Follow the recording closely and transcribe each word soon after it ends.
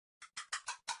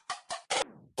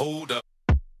Hold up.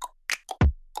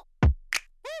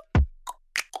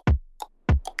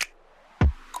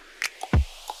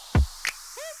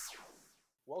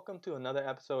 Welcome to another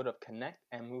episode of Connect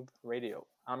and Move Radio.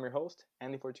 I'm your host,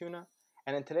 Andy Fortuna,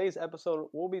 and in today's episode,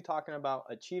 we'll be talking about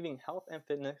achieving health and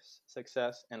fitness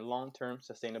success and long-term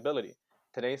sustainability.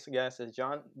 Today's guest is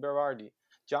John Berardi.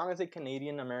 John is a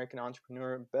Canadian-American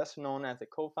entrepreneur best known as the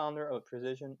co-founder of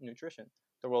Precision Nutrition,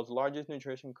 the world's largest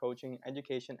nutrition coaching,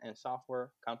 education, and software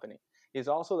company. He is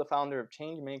also the founder of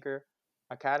Changemaker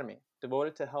Academy,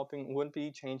 devoted to helping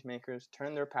would-be changemakers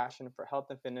turn their passion for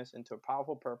health and fitness into a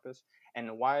powerful purpose and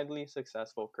a widely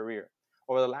successful career.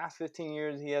 Over the last 15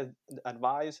 years, he has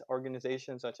advised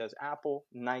organizations such as Apple,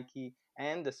 Nike,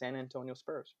 and the San Antonio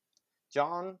Spurs.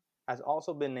 John has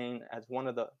also been named as one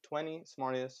of the 20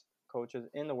 smartest coaches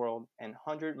in the world and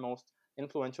 100 most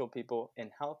influential people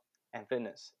in health and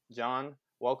fitness. John,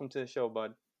 welcome to the show,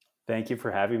 bud. Thank you for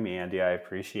having me, Andy. I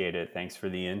appreciate it. Thanks for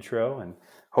the intro, and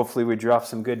hopefully we drop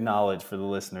some good knowledge for the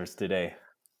listeners today.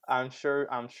 I'm sure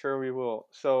we will.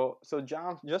 So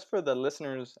John, just for the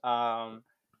listeners, how'd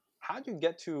you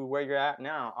get to where you're at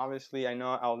now? Obviously, I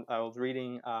know I was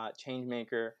reading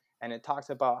Changemaker, and it talks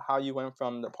about how you went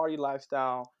from the party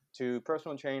lifestyle to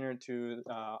personal trainer to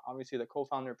obviously the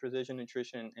co-founder of Precision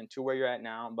Nutrition and to where you're at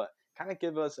now. But kind of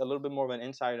give us a little bit more of an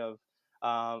insight of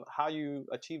how you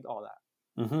achieved all that.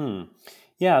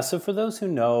 Yeah, so for those who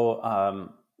know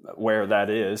where that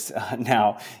is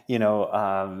now,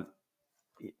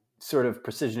 sort of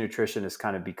Precision Nutrition has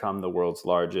kind of become the world's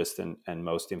largest and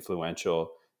most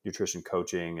influential nutrition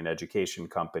coaching and education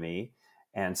company.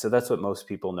 And so that's what most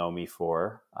people know me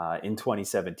for. In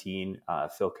 2017,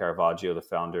 Phil Caravaggio,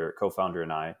 the co-founder,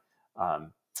 and I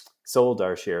sold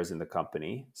our shares in the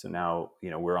company. So now,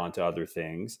 we're on to other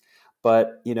things.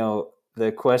 But, the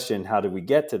question, how did we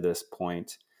get to this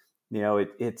point?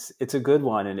 It's a good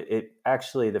one. And it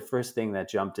actually, the first thing that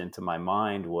jumped into my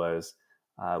mind was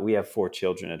we have 4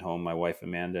 children at home, my wife,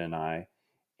 Amanda, and I.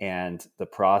 And the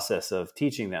process of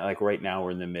teaching that, like right now,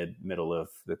 we're in the middle of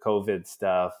the COVID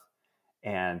stuff,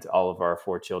 and all of our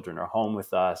 4 children are home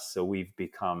with us. So we've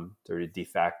become sort of de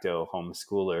facto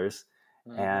homeschoolers.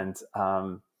 Mm-hmm.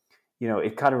 And,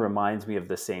 it kind of reminds me of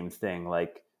the same thing.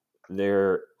 Like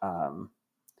there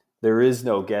is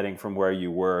no getting from where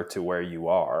you were to where you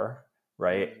are,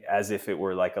 right? Mm-hmm. As if it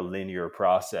were like a linear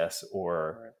process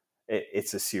or Right.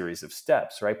 it's a series of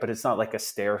steps, right? But it's not like a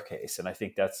staircase. And I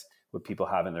think that's what people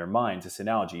have in their minds, this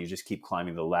analogy. You just keep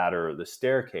climbing the ladder or the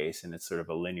staircase, and it's sort of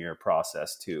a linear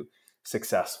process to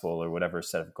successful or whatever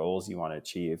set of goals you want to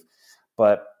achieve.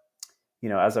 But,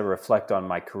 as I reflect on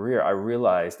my career, I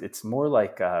realized it's more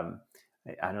like,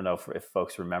 I don't know if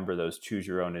folks remember those Choose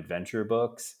Your Own Adventure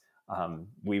books.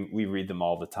 We read them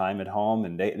all the time at home,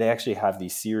 and they actually have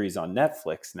these series on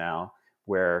Netflix now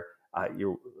where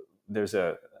there's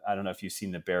I don't know if you've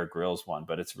seen the Bear Grylls one,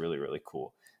 but it's really, really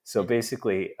cool. So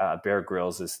basically, Bear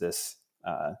Grylls is this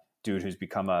dude who's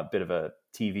become a bit of a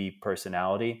TV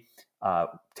personality,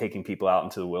 taking people out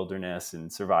into the wilderness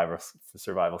and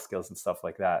survival skills and stuff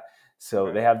like that. So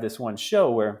Okay. they have this one show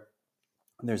where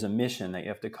there's a mission that you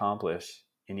have to accomplish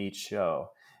in each show.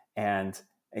 And,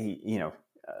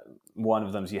 one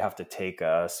of them is you have to take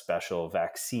a special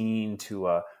vaccine to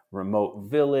a remote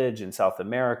village in South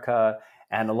America.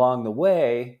 And along the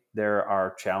way, there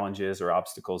are challenges or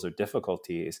obstacles or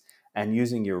difficulties. And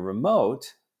using your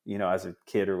remote, as a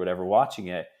kid or whatever watching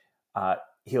it,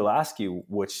 he'll ask you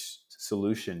which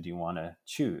solution do you want to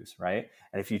choose, right?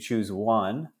 And if you choose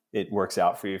one, it works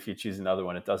out for you. If you choose another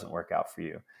one, it doesn't work out for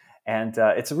you. And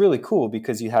it's really cool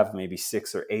because you have maybe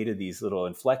 6 or 8 of these little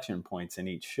inflection points in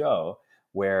each show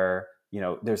where,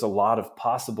 there's a lot of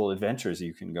possible adventures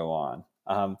you can go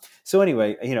on. So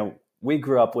anyway, we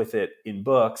grew up with it in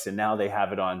books, and now they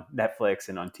have it on Netflix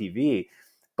and on TV.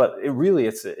 But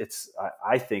it's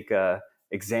I think, a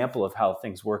example of how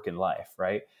things work in life,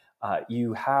 right?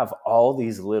 You have all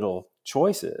these little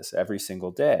choices every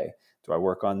single day. Do I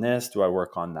work on this? Do I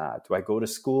work on that? Do I go to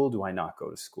school? Do I not go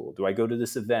to school? Do I go to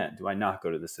this event? Do I not go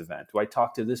to this event? Do I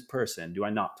talk to this person? Do I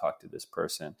not talk to this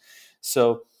person?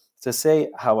 So to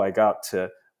say how I got to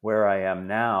where I am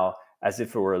now, as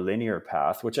if it were a linear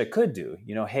path, which I could do,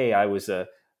 hey, I was a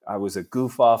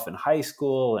goof off in high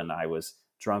school, and I was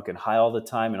drunk and high all the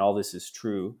time, and all this is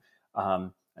true. I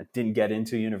didn't get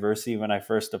into university when I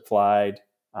first applied,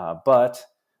 but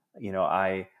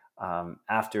I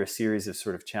after a series of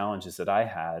sort of challenges that I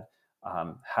had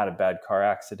a bad car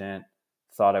accident,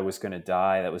 thought I was going to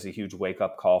die. That was a huge wake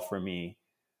up call for me.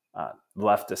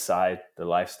 Left aside the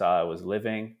lifestyle I was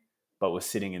living, but was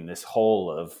sitting in this hole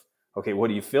of, okay, what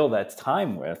do you fill that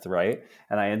time with, right?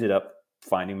 And I ended up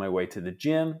finding my way to the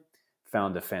gym,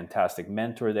 found a fantastic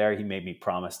mentor there. He made me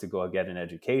promise to go get an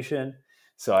education.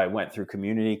 So I went through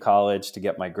community college to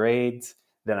get my grades.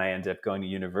 Then I ended up going to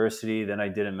university. Then I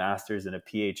did a master's and a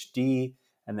PhD.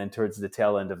 And then towards the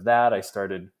tail end of that, I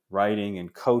started writing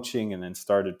and coaching and then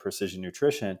started Precision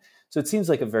Nutrition. So it seems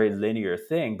like a very linear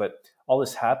thing, but all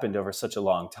this happened over such a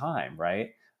long time,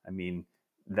 right? I mean,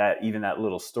 that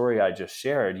little story I just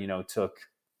shared, took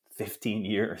 15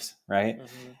 years, right?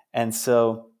 Mm-hmm. And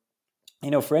so,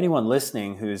 for anyone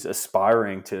listening who's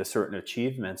aspiring to certain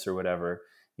achievements or whatever,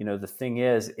 the thing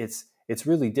is, it's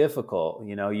really difficult.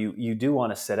 You do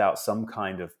want to set out some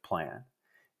kind of plan.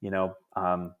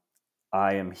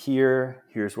 I am here,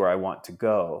 here's where I want to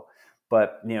go.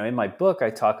 But, in my book, I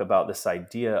talk about this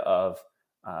idea of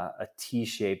a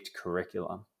T-shaped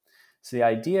curriculum. So the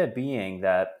idea being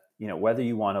that, whether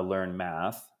you want to learn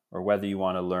math or whether you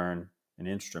want to learn an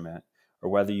instrument or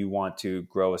whether you want to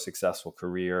grow a successful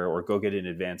career or go get an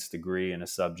advanced degree in a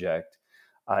subject,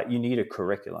 you need a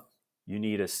curriculum. You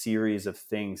need a series of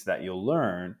things that you'll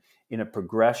learn in a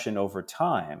progression over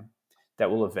time that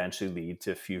will eventually lead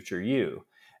to future you.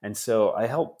 And so I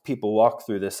help people walk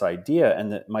through this idea.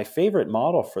 And my favorite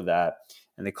model for that,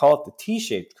 and they call it the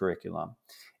T-shaped curriculum,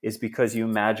 is because you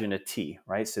imagine a T,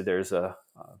 right? So there's a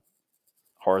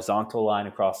horizontal line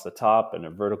across the top and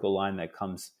a vertical line that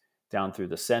comes down through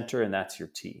the center, and that's your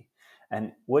T.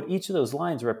 And what each of those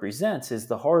lines represents is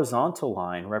the horizontal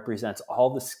line represents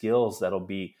all the skills that'll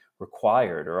be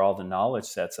required or all the knowledge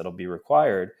sets that'll be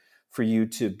required for you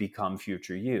to become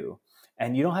future you.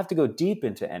 And you don't have to go deep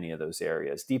into any of those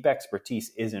areas. Deep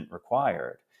expertise isn't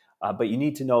required, but you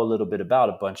need to know a little bit about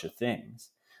a bunch of things.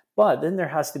 But then there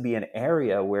has to be an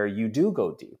area where you do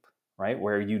go deep, right?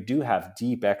 Where you do have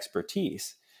deep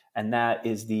expertise. And that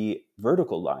is the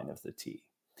vertical line of the T.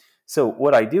 So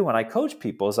what I do when I coach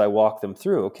people is I walk them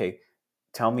through, okay,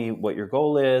 tell me what your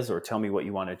goal is, or tell me what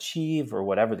you want to achieve, or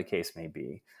whatever the case may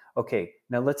be. Okay,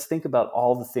 now let's think about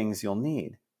all the things you'll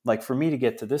need. Like for me to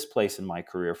get to this place in my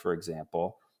career, for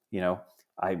example,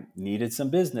 I needed some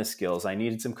business skills. I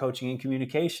needed some coaching and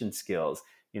communication skills.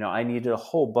 I needed a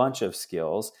whole bunch of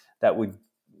skills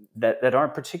that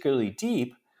aren't particularly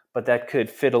deep, but that could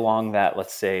fit along that,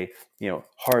 let's say,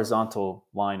 horizontal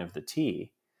line of the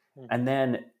T. Mm-hmm. And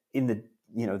then in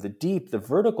the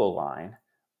vertical line,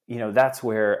 that's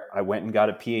where I went and got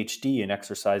a PhD in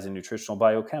exercise and nutritional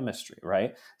biochemistry,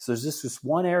 right? So there's this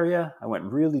one area I went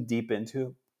really deep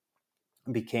into,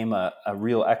 became a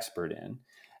real expert in.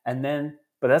 And then,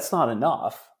 but that's not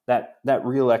enough. That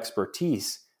real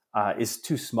expertise is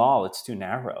too small, it's too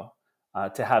narrow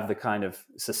to have the kind of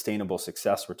sustainable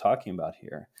success we're talking about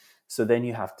here. So then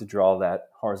you have to draw that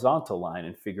horizontal line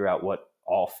and figure out what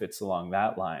all fits along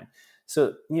that line.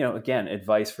 So, again,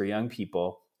 advice for young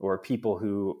people or people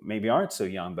who maybe aren't so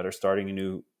young but are starting a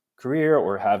new career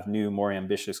or have new, more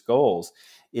ambitious goals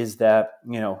is that,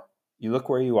 you look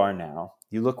where you are now,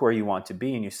 you look where you want to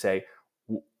be, and you say,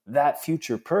 that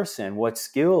future person, what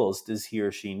skills does he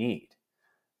or she need?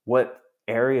 What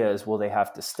areas will they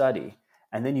have to study?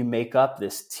 And then you make up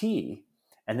this T,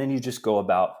 and then you just go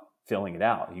about filling it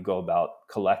out. You go about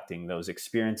collecting those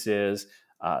experiences,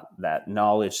 that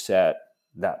knowledge set,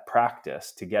 that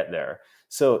practice to get there.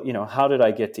 So, how did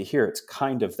I get to here? It's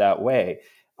kind of that way.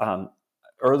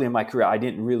 Early in my career, I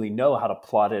didn't really know how to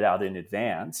plot it out in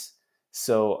advance.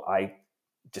 So I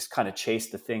just kind of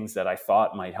chased the things that I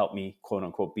thought might help me, quote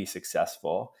unquote, be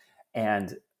successful.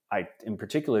 And I, in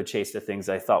particular, chased the things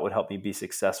I thought would help me be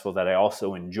successful that I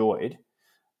also enjoyed.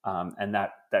 And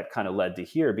that kind of led to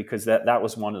here, because that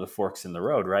was one of the forks in the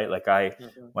road, right? Like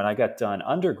when I got done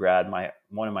undergrad,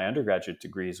 one of my undergraduate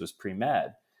degrees was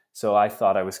pre-med. So I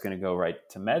thought I was going to go right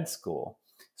to med school.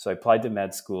 So I applied to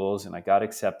med schools and I got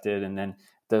accepted. And then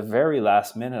the very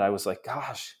last minute, I was like,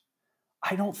 gosh,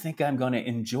 I don't think I'm going to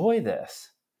enjoy this.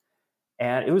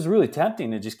 And it was really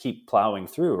tempting to just keep plowing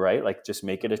through, right? Like just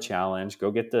make it a challenge,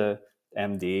 go get the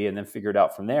MD and then figure it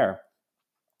out from there.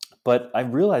 But I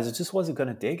realized it just wasn't going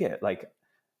to dig it. Like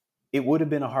it would have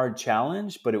been a hard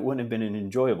challenge, but it wouldn't have been an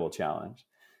enjoyable challenge.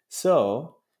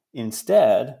 So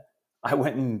instead, I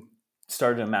went and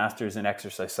started a master's in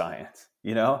exercise science,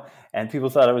 and people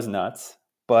thought I was nuts.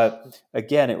 But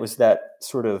again, it was that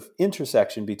sort of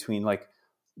intersection between like,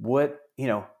 what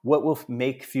will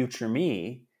make future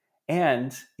me?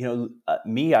 And,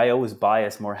 me, I always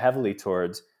bias more heavily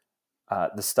towards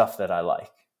the stuff that I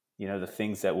like, the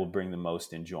things that will bring the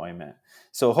most enjoyment.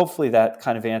 So hopefully that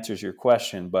kind of answers your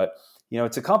question, but,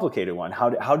 it's a complicated one.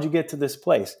 How'd you get to this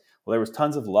place? Well, there was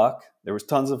tons of luck. There was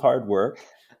tons of hard work.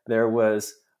 There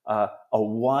was a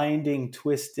winding,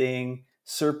 twisting,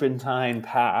 serpentine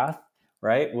path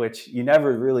right? Which you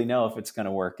never really know if it's going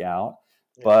to work out.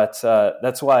 Yeah. But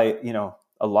that's why,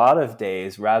 a lot of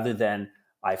days, rather than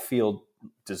I feel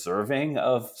deserving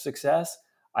of success,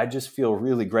 I just feel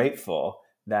really grateful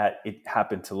that it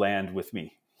happened to land with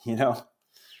me, you know?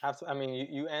 Absolutely. I mean,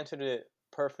 you answered it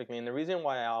perfectly. And the reason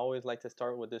why I always like to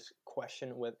start with this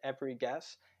question with every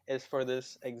guest is for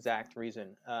this exact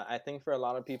reason. I think for a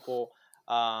lot of people,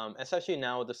 especially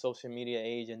now with the social media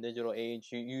age and digital age,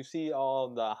 you see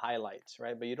all the highlights,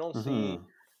 right? But you don't see Mm-hmm.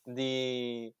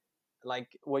 the, like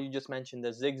what you just mentioned,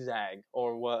 the zigzag,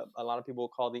 or what a lot of people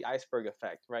call the iceberg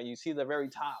effect, right? You see the very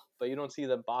top, but you don't see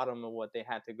the bottom of what they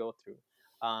had to go through.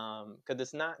 Because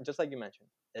it's not, just like you mentioned,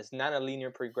 it's not a linear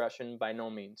progression by no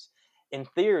means. In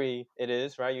theory, it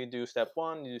is, right? You do step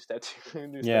one, you do step two, you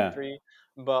do step Yeah. three,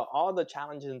 but all the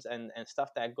challenges and stuff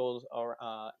that goes or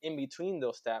in between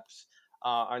those steps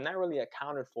are not really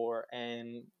accounted for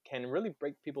and can really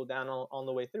break people down on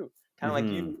the way through. Kind of like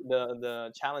Mm-hmm. you,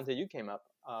 the challenge that you came up,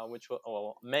 which was,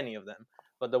 well, many of them,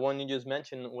 but the one you just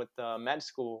mentioned with med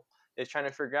school is trying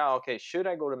to figure out, okay, should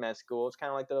I go to med school? It's kind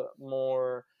of like the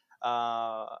more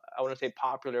I wouldn't say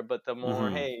popular, but the more,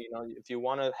 Mm-hmm. hey, if you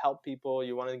want to help people,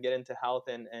 you want to get into health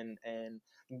and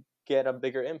get a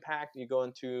bigger impact, you go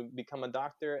into become a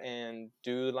doctor and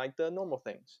do like the normal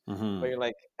things. But Mm-hmm. you're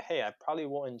like, hey, I probably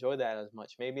won't enjoy that as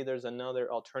much. Maybe there's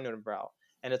another alternative route,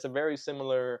 and it's a very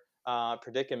similar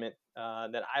predicament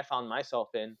that I found myself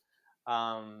in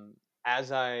um,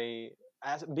 as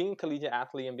as being a collegiate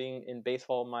athlete and being in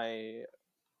baseball my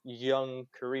young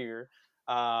career.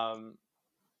 Um,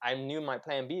 I knew my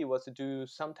plan B was to do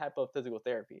some type of physical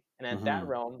therapy. And at that Mm-hmm.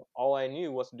 realm, all I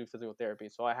knew was to do physical therapy.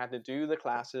 So I had to do the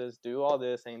classes, do all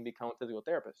this, and become a physical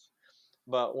therapist.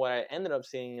 But what I ended up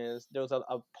seeing is there was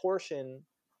a portion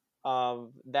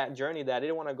of that journey that I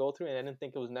didn't want to go through, and I didn't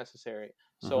think it was necessary.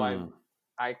 So Mm-hmm.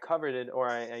 I covered it, or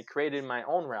I created my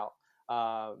own route,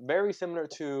 very similar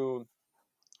to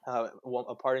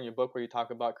a part in your book where you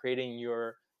talk about creating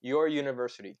your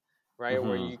university, right?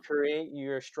 Where Mm-hmm. you create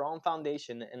your strong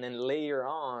foundation and then layer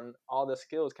on all the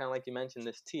skills, kind of like you mentioned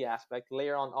this T aspect,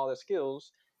 layer on all the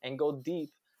skills and go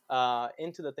deep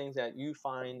into the things that you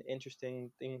find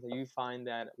interesting, things that you find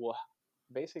that will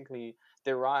basically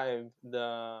derive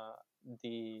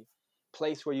the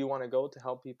place where you want to go to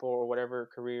help people, or whatever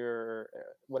career,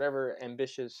 whatever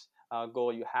ambitious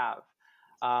goal you have.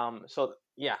 So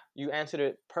yeah, you answered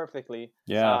it perfectly.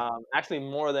 Yeah. Actually,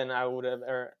 more than I would have,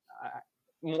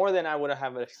 more than I would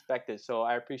have expected. So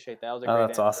I appreciate that. That was a Oh, great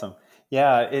that's answer. awesome.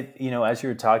 Yeah, as you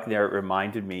were talking there, it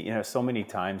reminded me, so many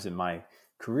times in my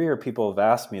career, people have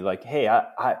asked me like, hey,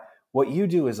 what you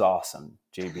do is awesome,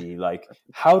 JB. Like,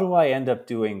 how do I end up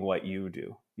doing what you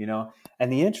do?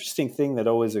 And the interesting thing that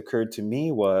always occurred to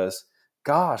me was,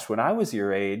 gosh, when I was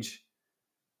your age,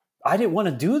 I didn't want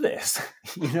to do this.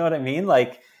 You know what I mean?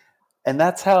 Like, and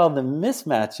that's how the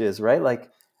mismatch is, right?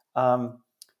 Like, um,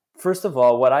 first of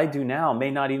all, what I do now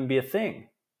may not even be a thing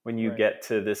when you Right. get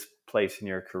to this place in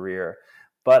your career.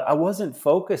 But I wasn't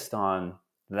focused on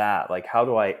that. Like, how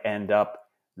do I end up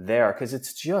there? Because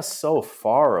it's just so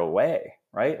far away,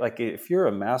 right? Like, if you're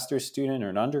a master's student or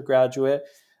an undergraduate,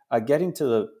 getting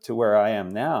to where I am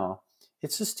now,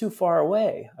 it's just too far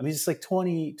away. I mean, it's like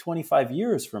 20, 25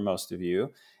 years for most of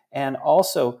you. And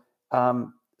also,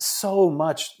 so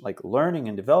much like learning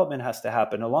and development has to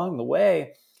happen along the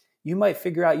way. You might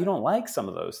figure out you don't like some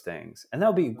of those things, and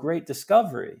that'll be a great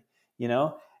discovery, you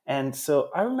know? And so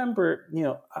I remember,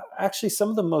 actually some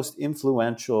of the most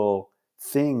influential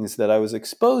things that I was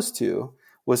exposed to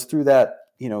was through that,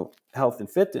 health and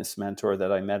fitness mentor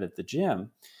that I met at the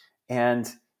gym. And,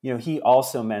 he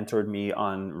also mentored me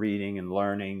on reading and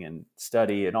learning and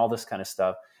study and all this kind of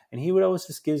stuff. And he would always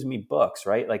just give me books,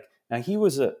 right? Like, now he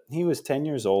was 10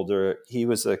 years older. He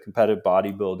was a competitive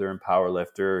bodybuilder and power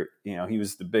lifter. He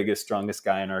was the biggest, strongest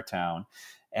guy in our town.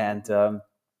 And,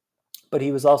 but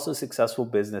he was also a successful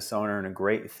business owner and a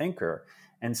great thinker.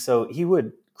 And so he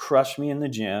would crush me in the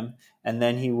gym, and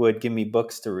then he would give me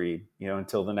books to read,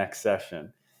 until the next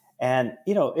session. And,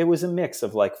 it was a mix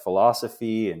of like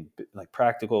philosophy and like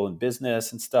practical and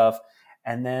business and stuff.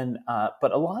 And then,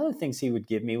 but a lot of the things he would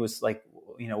give me was like,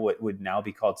 what would now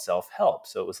be called self-help.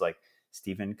 So it was like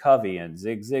Stephen Covey and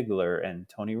Zig Ziglar and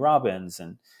Tony Robbins.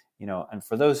 And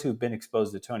for those who've been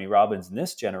exposed to Tony Robbins in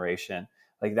this generation,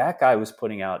 like that guy was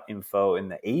putting out info in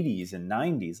the 80s and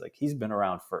 90s. Like he's been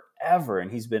around forever,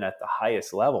 and he's been at the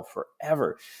highest level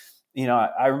forever.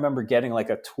 I remember getting like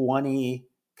a 20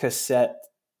 cassette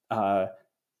uh,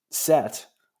 set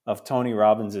of Tony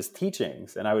Robbins'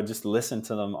 teachings, and I would just listen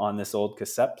to them on this old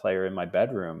cassette player in my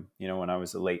bedroom, when I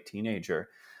was a late teenager.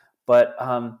 But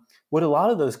what a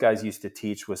lot of those guys used to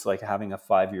teach was like having a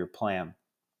 5-year plan.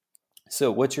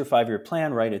 So what's your 5-year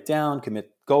plan? Write it down,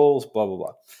 commit goals, blah, blah,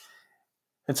 blah.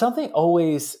 And something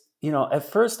always,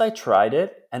 at first I tried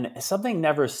it and something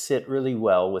never sit really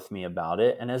well with me about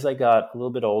it. And as I got a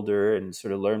little bit older and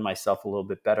sort of learned myself a little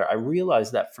bit better, I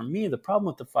realized that for me, the problem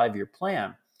with the 5-year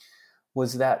plan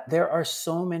was that there are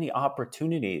so many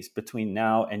opportunities between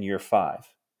now and year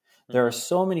 5. There are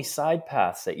so many side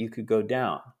paths that you could go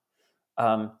down.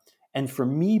 And for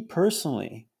me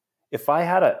personally, if I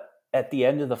had at the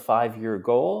end of the 5-year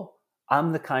goal,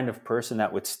 I'm the kind of person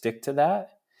that would stick to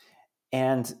that.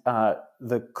 And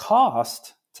the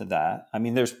cost to that, I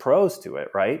mean, there's pros to it,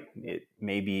 right? It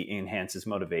maybe enhances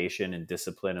motivation and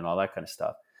discipline and all that kind of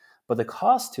stuff. But the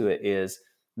cost to it is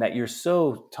that you're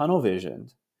so tunnel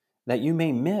visioned that you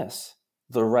may miss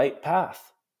the right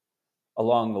path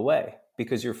along the way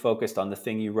because you're focused on the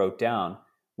thing you wrote down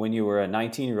when you were a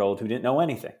 19-year-old who didn't know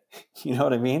anything. You know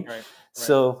what I mean? Right.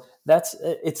 So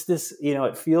it's this,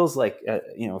 it feels like,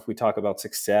 if we talk about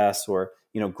success or,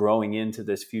 growing into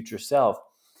this future self,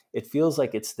 it feels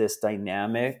like it's this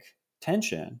dynamic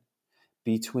tension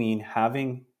between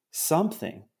having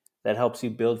something that helps you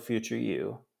build future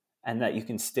you and that you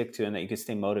can stick to and that you can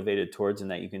stay motivated towards and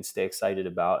that you can stay excited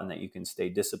about and that you can stay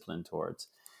disciplined towards.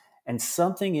 And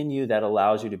something in you that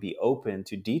allows you to be open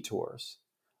to detours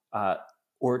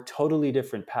or totally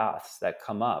different paths that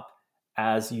come up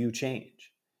as you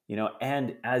change,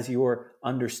 and as your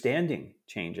understanding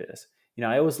changes.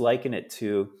 I always liken it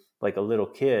to like a little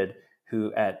kid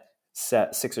who at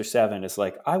 6 or 7 is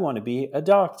like, I want to be a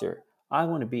doctor. I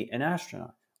want to be an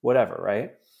astronaut, whatever,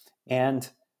 right? And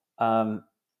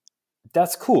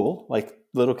that's cool. Like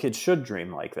little kids should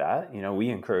dream like that. We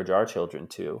encourage our children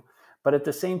to. But at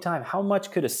the same time, how much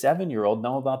could a 7-year-old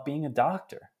know about being a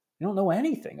doctor? They don't know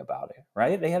anything about it,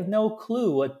 right? They have no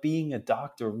clue what being a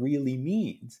doctor really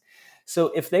means.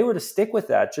 So if they were to stick with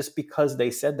that just because they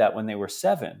said that when they were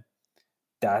 7,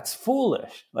 that's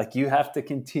foolish. Like you have to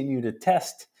continue to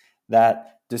test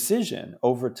that decision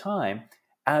over time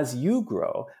as you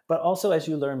grow, but also as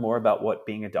you learn more about what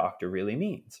being a doctor really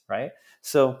means, right?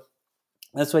 So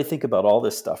that's what I think about all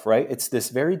this stuff, right? It's this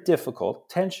very difficult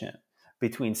tension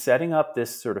between setting up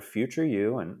this sort of future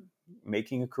you and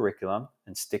making a curriculum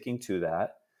and sticking to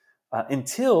that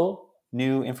until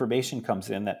new information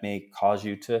comes in that may cause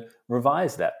you to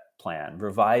revise that plan,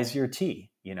 revise your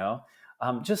T,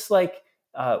 just like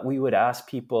we would ask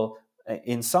people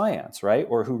in science, right?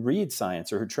 Or who read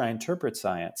science or who try and interpret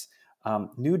science.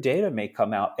 New data may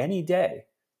come out any day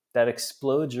that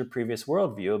explodes your previous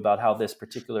worldview about how this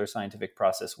particular scientific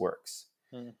process works.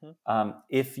 Mm-hmm.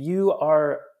 If you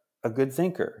are a good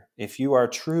thinker, if you are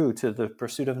true to the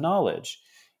pursuit of knowledge,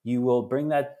 you will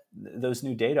bring those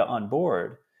new data on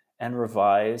board and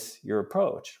revise your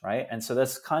approach, right? And so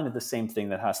that's kind of the same thing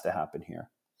that has to happen here.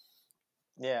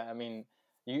 Yeah, I mean,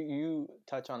 you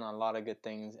touch on a lot of good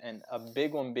things, and a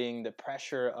big one being the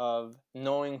pressure of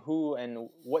knowing who and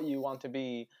what you want to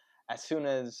be as soon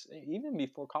as, even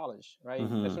before college, right?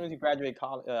 Mm-hmm. As soon as you graduate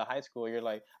high school, you're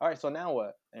like, all right, so now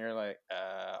what? And you're like,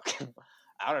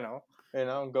 I don't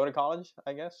know, go to college,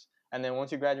 I guess. And then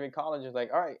once you graduate college, it's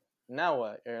like, all right, now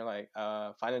what? And you're like,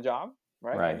 find a job,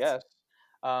 right? I guess.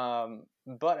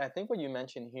 But I think what you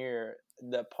mentioned here,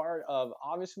 the part of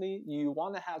obviously you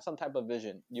want to have some type of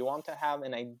vision. You want to have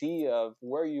an idea of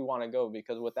where you want to go,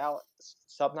 because without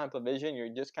some type of vision, you're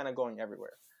just kind of going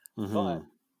everywhere. Mm-hmm. But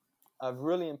a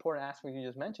really important aspect you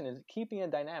just mentioned is keeping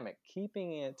it dynamic,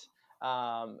 keeping it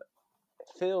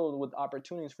filled with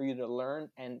opportunities for you to learn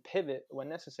and pivot when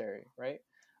necessary, right?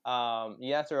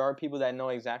 Yes, there are people that know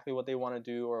exactly what they want to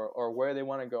do or where they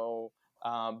want to go.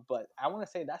 But I want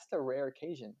to say that's the rare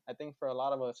occasion. I think for a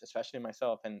lot of us, especially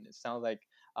myself, and it sounds like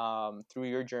through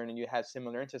your journey, you had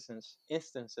similar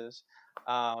instances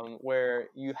where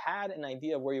you had an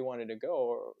idea of where you wanted to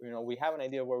go, or we have an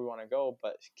idea of where we want to go,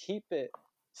 but keep it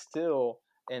still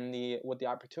with the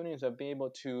opportunities of being able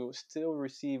to still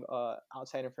receive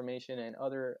outside information and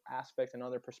other aspects and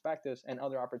other perspectives and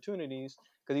other opportunities,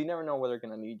 because you never know where they're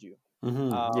going to lead you.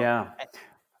 Mm-hmm. Yeah.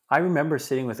 I remember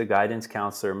sitting with a guidance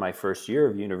counselor my first year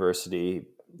of university,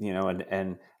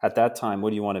 and at that time, what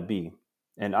do you want to be?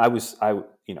 And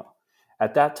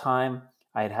at that time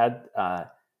I had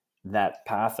that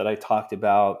path that I talked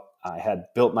about. I had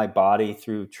built my body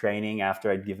through training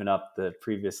after I'd given up the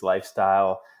previous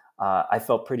lifestyle. I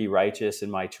felt pretty righteous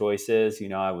in my choices.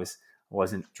 I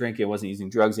wasn't drinking, I wasn't using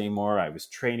drugs anymore. I was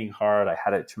training hard. I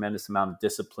had a tremendous amount of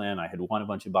discipline. I had won a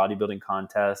bunch of bodybuilding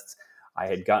contests. I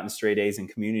had gotten straight A's in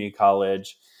community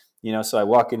college, so I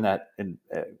walk in that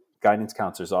guidance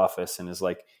counselor's office and is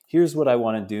like, here's what I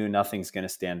want to do. Nothing's going to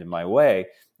stand in my way.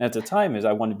 And at the time is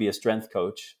I wanted to be a strength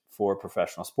coach for a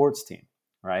professional sports team.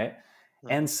 Right. Mhm.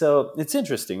 And so it's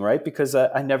interesting, right? Because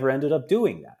I never ended up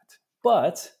doing that.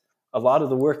 But a lot of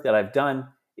the work that I've done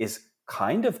is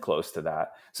kind of close to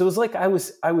that. So it was like I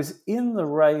was in the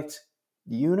right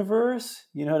universe.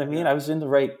 You know what I mean? Yeah. I was in the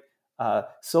right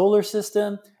solar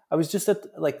system. I was just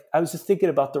thinking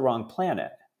about the wrong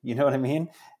planet. You know what I mean?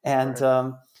 And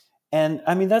Right. and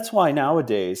I mean that's why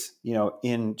nowadays,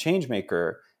 in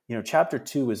Changemaker, chapter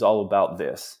 2 is all about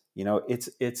this.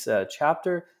 It's a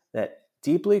chapter that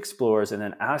deeply explores and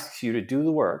then asks you to do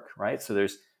the work, right? So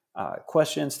there's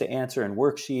questions to answer and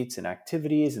worksheets and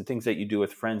activities and things that you do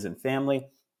with friends and family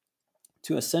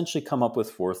to essentially come up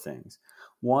with 4 things.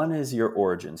 1 is your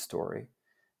origin story.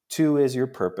 2 is your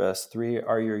purpose. 3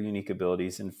 are your unique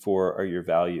abilities. And 4 are your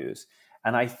values.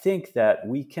 And I think that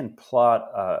we can plot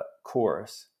a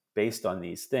course based on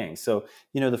these things. So,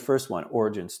 the first one,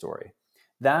 origin story.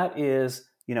 That is,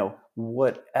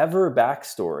 whatever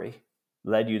backstory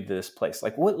led you to this place.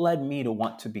 Like, what led me to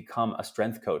want to become a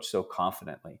strength coach so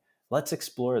confidently? Let's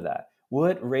explore that.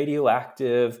 What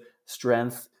radioactive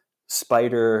strength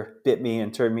spider bit me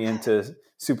and turned me into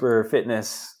super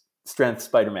fitness strength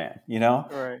Spider-Man,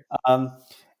 Right. Um,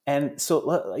 and so,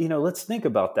 let's think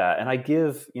about that. And I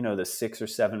give, the 6 or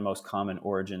 7 most common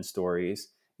origin stories.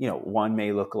 One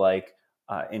may look like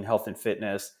in health and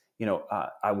fitness,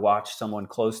 I watched someone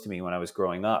close to me when I was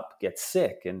growing up get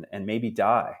sick and maybe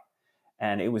die.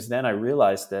 And it was then I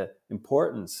realized the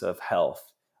importance of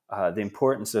health, the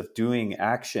importance of doing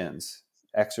actions,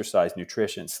 exercise,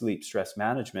 nutrition, sleep, stress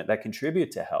management that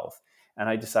contribute to health. And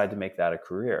I decided to make that a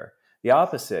career. The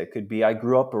opposite could be I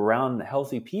grew up around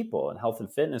healthy people, and health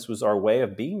and fitness was our way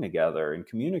of being together and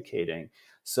communicating.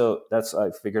 So I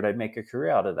figured I'd make a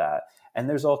career out of that. And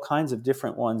there's all kinds of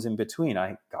different ones in between.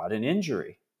 I got an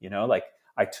injury, like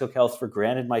I took health for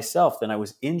granted myself. Then I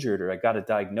was injured or I got a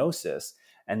diagnosis.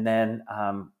 And then,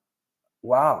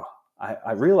 wow,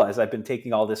 I realized I've been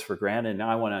taking all this for granted. Now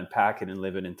I want to unpack it and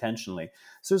live it intentionally.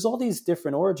 So there's all these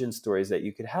different origin stories that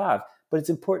you could have, but it's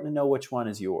important to know which one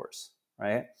is yours,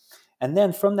 right? And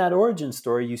then from that origin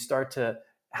story, you start to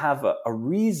have a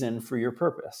reason for your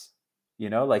purpose.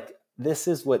 Like this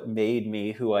is what made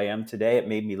me who I am today. It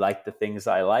made me like the things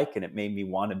I like, and it made me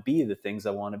want to be the things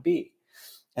I want to be.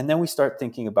 And then we start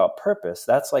thinking about purpose.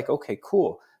 That's like, okay,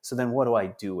 cool. So then what do I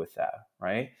do with that,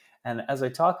 right? And as I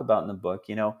talk about in the book,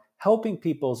 helping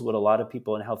people is what a lot of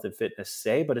people in health and fitness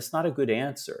say, but it's not a good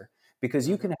answer because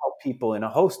you Mhm. can help people in a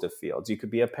host of fields. You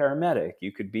could be a paramedic,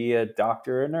 you could be a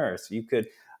doctor or nurse, you could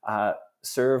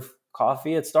serve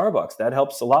coffee at Starbucks. That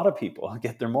helps a lot of people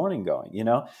get their morning going,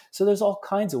 So there's all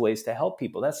kinds of ways to help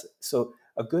people. So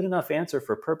a good enough answer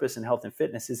for purpose in health and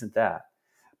fitness isn't that.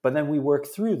 But then we work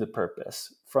through the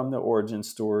purpose from the origin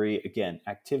story. Again,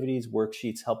 activities,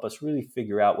 worksheets help us really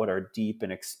figure out what our deep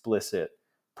and explicit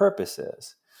purpose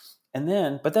is. And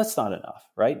then, but that's not enough,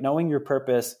 right? Knowing your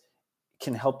purpose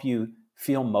can help you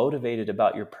feel motivated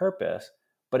about your purpose,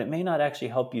 but it may not actually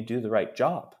help you do the right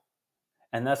job.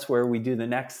 And that's where we do the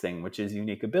next thing, which is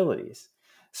unique abilities.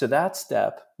 So that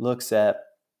step looks at,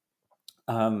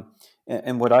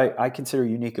 and what I consider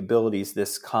unique abilities,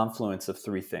 this confluence of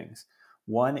 3 things.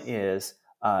 One is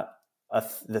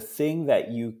the thing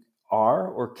that you are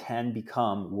or can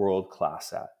become world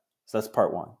class at. So that's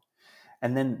part 1.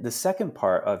 And then the second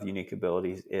part of unique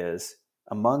abilities is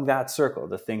among that circle,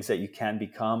 the things that you can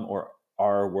become or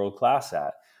are world class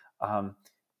at,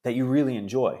 that you really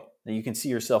enjoy, that you can see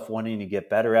yourself wanting to get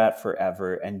better at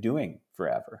forever and doing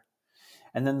forever.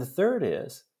 And then the third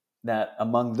is that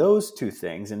among those 2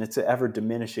 things, and it's an ever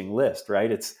diminishing list,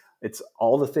 right? It's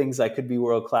all the things I could be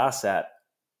world class at,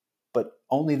 but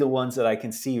only the ones that I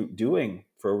can see doing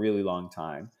for a really long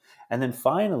time. And then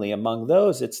finally, among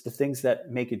those, it's the things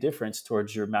that make a difference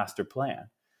towards your master plan,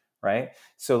 right?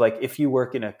 So, like if you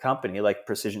work in a company like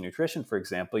Precision Nutrition, for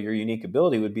example, your unique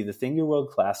ability would be the thing you're world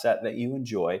class at that you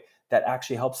enjoy that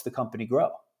actually helps the company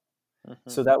grow. Mhm.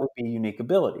 So that would be unique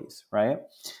abilities, right?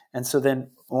 And so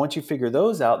then once you figure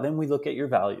those out, then we look at your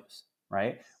values,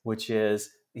 right? Which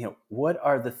is, what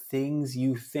are the things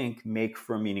you think make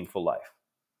for a meaningful life,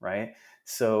 right?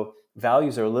 So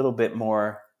values are a little bit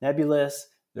more nebulous.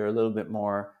 They're a little bit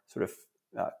more sort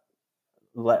of,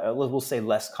 we'll say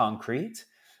less concrete,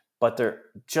 but they're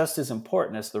just as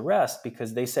important as the rest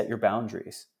because they set your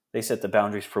boundaries. They set the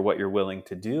boundaries for what you're willing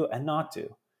to do and not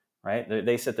do, right?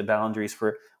 They set the boundaries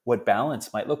for what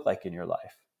balance might look like in your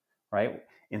life, right?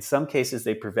 In some cases,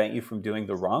 they prevent you from doing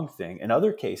the wrong thing. In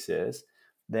other cases,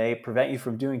 they prevent you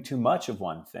from doing too much of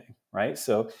one thing, right?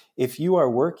 So if you are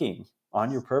working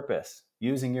on your purpose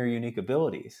using your unique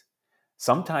abilities.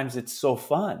 Sometimes it's so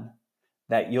fun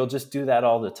that you'll just do that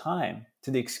all the time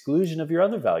to the exclusion of your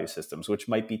other value systems, which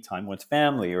might be time with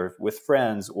family or with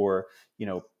friends, or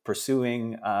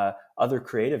pursuing other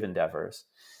creative endeavors.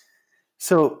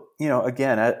 So,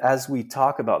 again, as we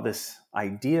talk about this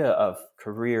idea of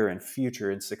career and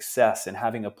future and success and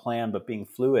having a plan but being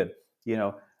fluid,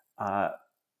 uh,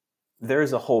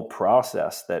 there's a whole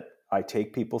process that I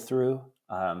take people through.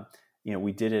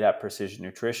 We did it at Precision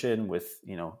Nutrition with,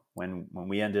 when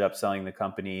we ended up selling the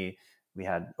company, we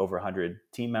had over 100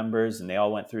 team members and they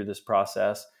all went through this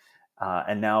process.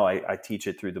 And now I teach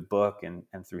it through the book and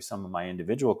through some of my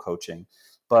individual coaching.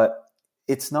 But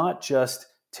it's not just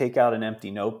take out an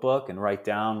empty notebook and write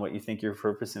down what you think your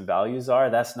purpose and values are.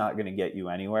 That's not going to get you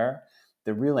anywhere.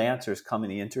 The real answers come in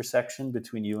the intersection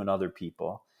between you and other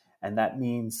people. And that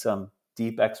means some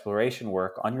deep exploration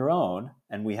work on your own.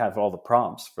 And we have all the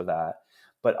prompts for that.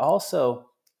 But also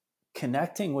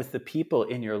connecting with the people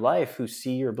in your life who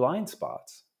see your blind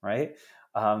spots, right?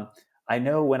 I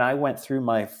know when I went through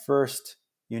my first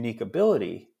unique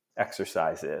ability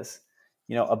exercises,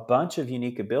 a bunch of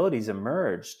unique abilities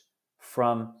emerged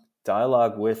from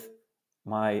dialogue with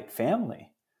my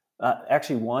family.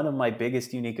 Actually, one of my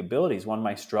biggest unique abilities, one of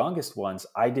my strongest ones,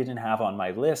 I didn't have on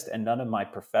my list, and none of my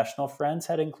professional friends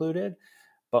had included,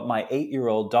 but my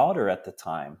 8-year-old daughter at the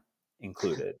time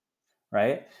included,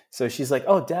 right? So she's like,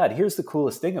 "Oh, Dad, here's the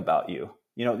coolest thing about you.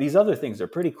 These other things are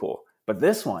pretty cool, but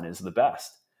this one is the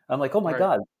best." I'm like, "Oh my Right.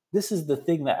 God, this is the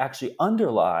thing that actually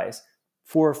underlies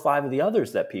 4 or 5 of the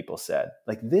others that people said.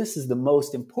 Like, this is the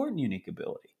most important unique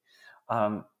ability."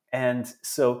 And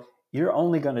so you're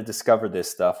only going to discover this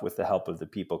stuff with the help of the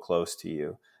people close to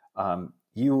you.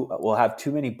 You will have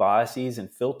too many biases and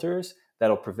filters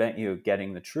that'll prevent you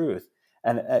getting the truth.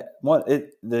 And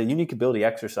the unique ability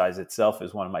exercise itself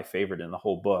is one of my favorite in the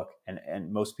whole book.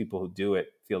 And most people who do it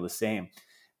feel the same,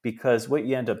 because what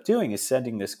you end up doing is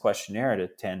sending this questionnaire to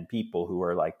 10 people who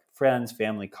are like friends,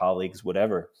 family, colleagues,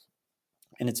 whatever.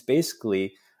 And it's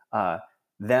basically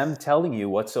them telling you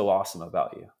what's so awesome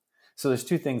about you. So there's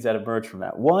 2 things that emerge from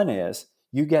that. One is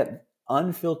you get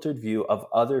unfiltered view of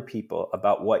other people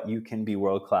about what you can be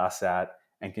world-class at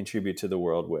and contribute to the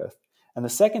world with. And the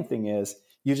second thing is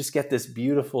you just get this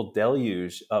beautiful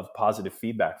deluge of positive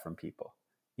feedback from people.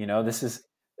 This is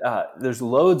there's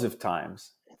loads of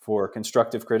times for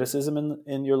constructive criticism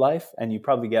in your life, and you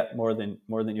probably get more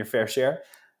than your fair share.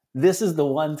 This is the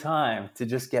one time to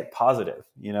just get positive,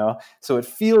 so it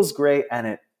feels great and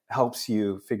it helps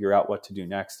you figure out what to do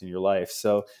next in your life.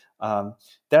 So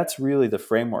that's really the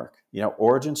framework,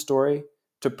 origin story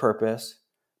to purpose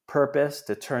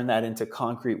to turn that into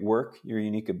concrete work, your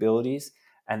unique abilities,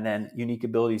 and then unique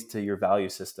abilities to your value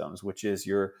systems, which is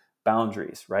your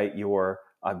boundaries, right? Your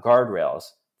guardrails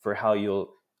for how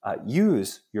you'll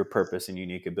use your purpose and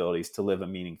unique abilities to live a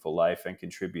meaningful life and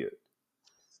contribute.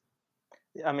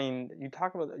 I mean, you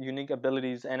talk about unique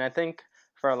abilities, and I think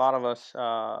for a lot of us,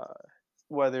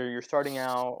 whether you're starting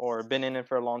out or been in it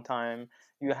for a long time,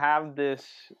 you have this,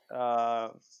 I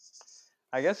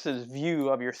guess, this view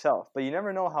of yourself, but you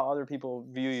never know how other people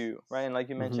view you, right? And like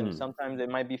you mentioned, Mm-hmm. sometimes it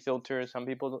might be filters.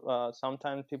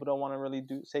 Sometimes people don't want to really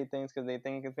say things because they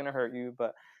think it's gonna hurt you,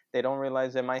 but they don't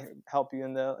realize it might help you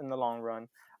in the long run.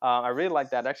 I really like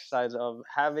that exercise of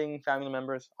having family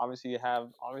members. Obviously, you have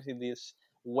obviously this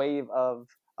wave of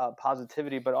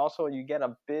positivity, but also you get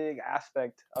a big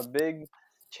aspect, a big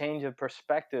change of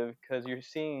perspective because you're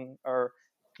seeing, or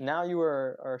now you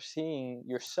are seeing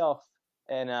yourself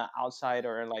in an outside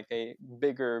or like a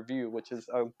bigger view, which is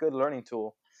a good learning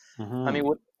tool. I mean,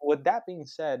 Mm-hmm. with that being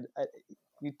said,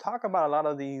 you talk about a lot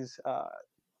of these.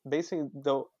 Basically,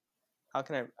 though, how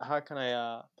can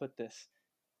I put this?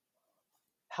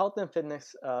 Health and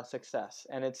fitness success,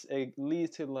 and it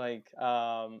leads to like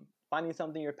finding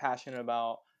something you're passionate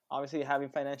about. Obviously, having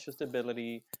financial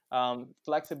stability,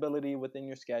 flexibility within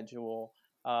your schedule,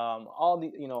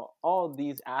 all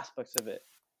these aspects of it.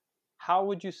 How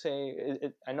would you say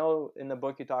I know in the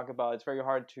book you talk about it's very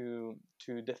hard to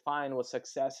define what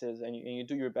success is, and you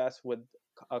do your best with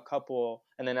a couple,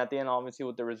 and then at the end obviously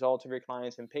with the results of your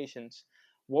clients and patients.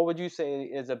 What would you say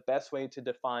is the best way to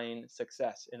define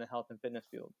success in the health and fitness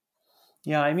field?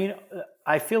 Yeah, I mean,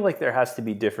 I feel like there has to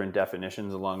be different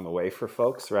definitions along the way for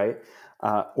folks, right?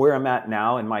 Where I'm at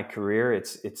now in my career,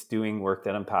 it's doing work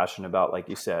that I'm passionate about, like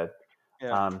you said.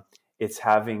 Yeah. Um, it's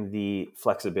having the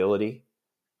flexibility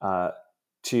uh,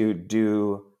 to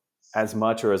do as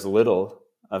much or as little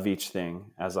of each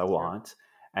thing as I Yeah. want,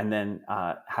 and then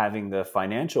having the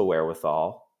financial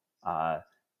wherewithal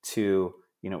to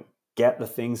get the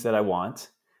things that I want,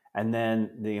 And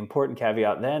then the important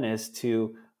caveat then is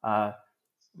to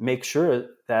make sure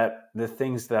that the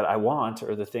things that I want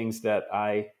are the things that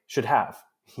I should have,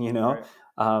 you know?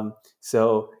 Right.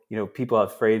 So, people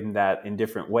have framed that in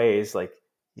different ways, like,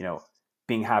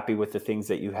 being happy with the things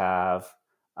that you have,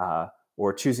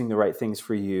 or choosing the right things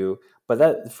for you. But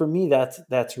that, for me,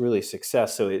 that's really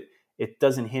success. So it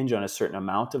doesn't hinge on a certain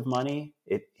amount of money.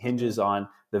 It hinges Mm-hmm. on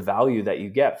the value that you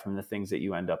get from the things that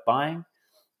you end up buying.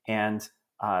 And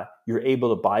you're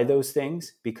able to buy those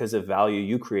things because of value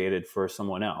you created for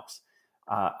someone else.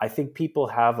 I think people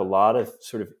have a lot of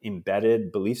sort of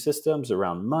embedded belief systems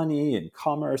around money and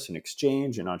commerce and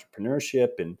exchange and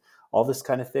entrepreneurship and all this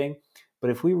kind of thing. But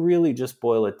if we really just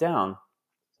boil it down,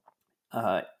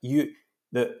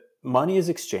 the money is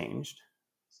exchanged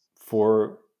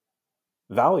for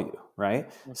value, right?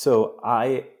 So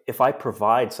if I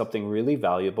provide something really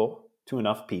valuable to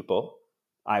enough people,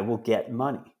 I will get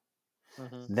money.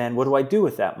 Mm-hmm. Then what do I do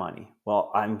with that money?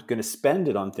 Well, I'm going to spend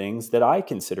it on things that I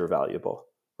consider valuable,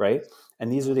 right?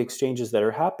 And these are the Mm-hmm. exchanges that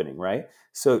are happening, right?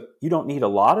 So you don't need a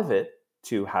lot of it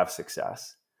to have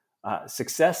success.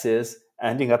 Success is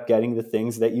ending up getting the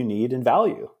things that you need and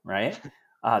value, right?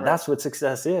 Right. That's what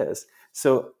success is.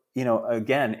 So,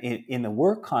 again, in the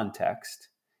work context,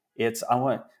 it's I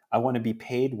want to be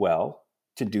paid well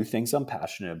to do things I'm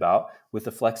passionate about with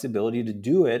the flexibility to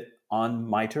do it on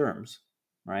my terms,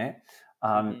 right?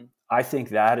 Mm-hmm. I think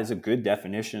that is a good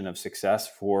definition of success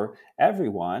for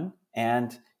everyone.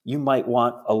 And you might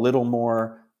want a little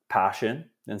more passion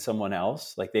than someone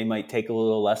else. Like they might take a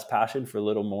little less passion for a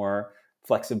little more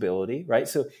flexibility, right?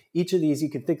 So each of these, you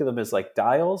can think of them as like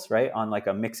dials, right? On like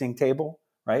a mixing table,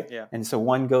 right? Yeah. And so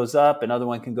one goes up, another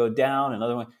one can go down,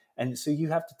 another one. And so you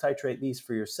have to titrate these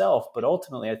for yourself. But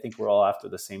ultimately, I think we're all after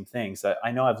the same things.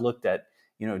 I know I've looked at,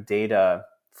 data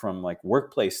from like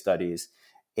workplace studies,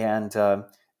 and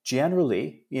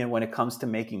generally, when it comes to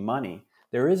making money,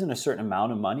 there isn't a certain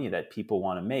amount of money that people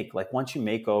want to make. Like once you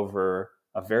make over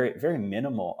a very, very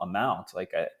minimal amount,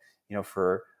 like,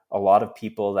 for a lot of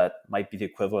people, that might be the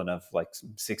equivalent of like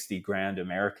 60 grand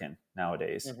American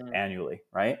nowadays Mm-hmm. annually,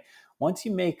 right? Once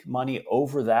you make money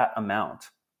over that amount,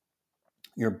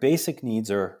 your basic needs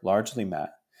are largely met.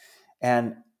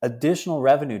 And additional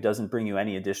revenue doesn't bring you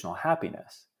any additional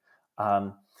happiness.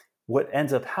 Um, what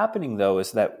ends up happening, though,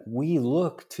 is that we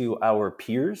look to our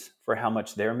peers for how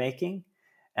much they're making,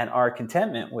 and our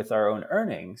contentment with our own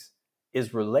earnings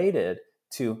is related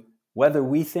to whether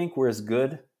we think we're as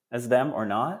good as them or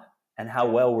not, and how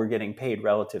Yeah. well we're getting paid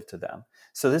relative to them.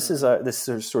 So Mm-hmm. this is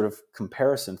a sort of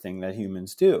comparison thing that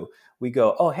humans do. We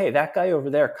go, oh, hey, that guy over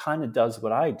there kind of does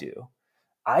what I do.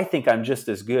 I think I'm just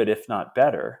as good, if not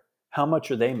better. How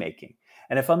much are they making?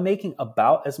 And if I'm making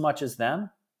about as much as them,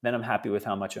 then I'm happy with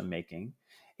how much I'm making.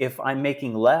 If I'm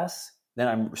making less, then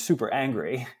I'm super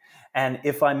angry. And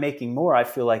if I'm making more, I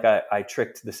feel like I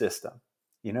tricked the system.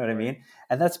 You know what I Right. mean?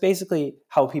 And that's basically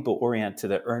how people orient to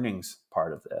the earnings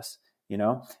part of this,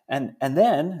 And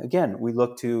then again, we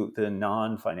look to the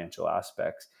non-financial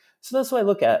aspects. So that's what I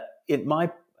look at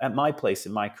my place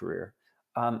in my career.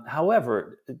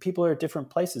 However, people are at different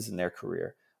places in their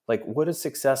career. Like, what does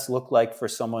success look like for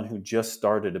someone who just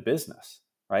started a business,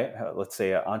 right? Let's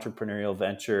say an entrepreneurial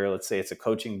venture, let's say it's a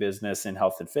coaching business in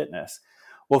health and fitness.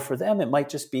 Well, for them, it might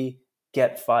just be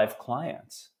get 5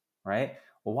 clients, right?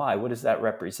 Well, why? What does that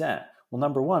represent? Well,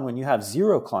 number one, when you have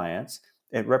 0 clients,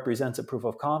 it represents a proof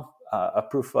of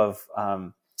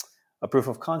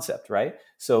concept, right?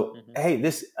 So, Mm-hmm. hey,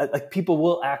 this like people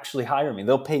will actually hire me.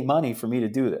 They'll pay money for me to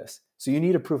do this. So you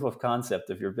need a proof of concept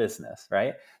of your business,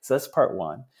 right? So that's part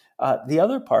one. The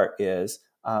other part is,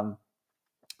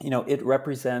 it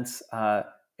represents an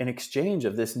exchange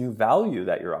of this new value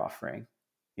that you're offering,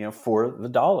 for the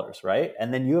dollars, right?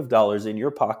 And then you have dollars in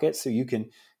your pocket, so you can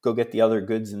go get the other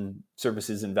goods and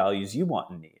services and values you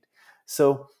want and need.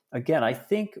 So again, I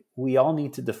think we all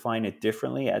need to define it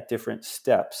differently at different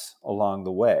steps along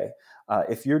the way.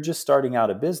 If you're just starting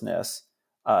out a business,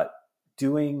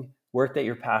 doing work that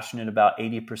you're passionate about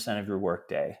 80% of your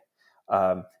workday,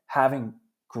 having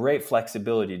great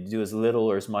flexibility to do as little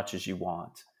or as much as you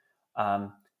want,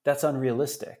 that's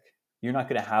unrealistic. You're not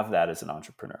going to have that as an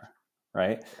entrepreneur,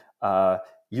 right?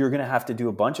 You're going to have to do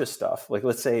a bunch of stuff. Like,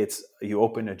 let's say you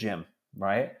open a gym,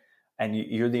 right? And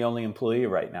you're the only employee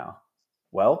right now.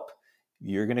 Well,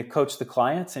 you're going to coach the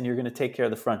clients, and you're going to take care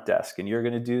of the front desk, and you're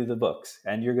going to do the books,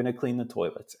 and you're going to clean the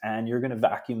toilets, and you're going to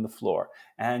vacuum the floor,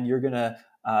 and you're going to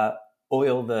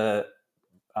oil the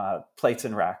plates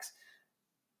and racks.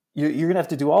 You're going to have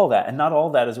to do all that, and not all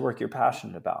that is work you're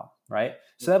passionate about, right?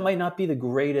 So that Mm-hmm. might not be the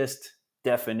greatest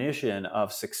definition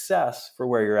of success for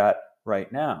where you're at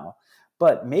right now.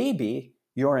 But maybe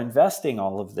you're investing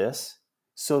all of this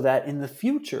so that in the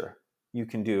future you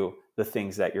can do the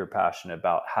things that you're passionate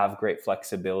about, have great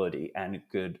flexibility and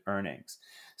good earnings.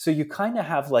 So you kind of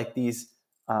have like these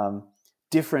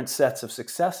different sets of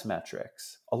success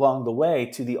metrics along the way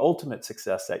to the ultimate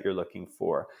success that you're looking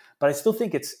for. But I still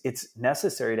think it's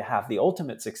necessary to have the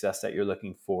ultimate success that you're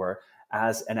looking for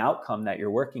as an outcome that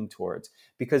you're working towards.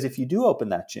 Because if you do open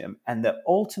that gym and the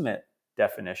ultimate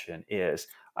definition is,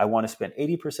 I want to spend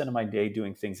 80% of my day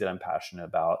doing things that I'm passionate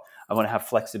about. I want to have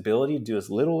flexibility to do as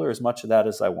little or as much of that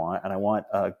as I want. And I want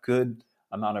a good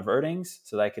amount of earnings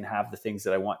so that I can have the things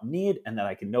that I want and need, and that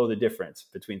I can know the difference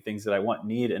between things that I want and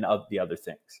need and the other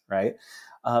things, right?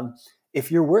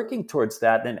 If you're working towards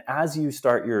that, then as you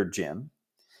start your gym,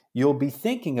 you'll be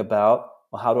thinking about,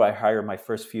 well, how do I hire my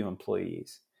first few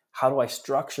employees? How do I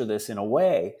structure this in a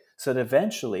way so that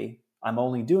eventually I'm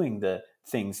only doing the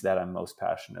things that I'm most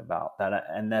passionate about,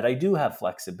 and that I do have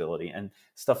flexibility and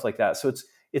stuff like that. So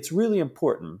it's really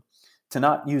important to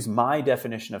not use my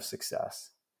definition of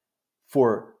success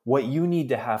for what you need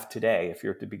to have today if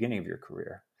you're at the beginning of your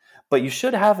career. But you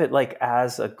should have it like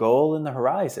as a goal in the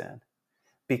horizon,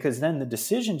 because then the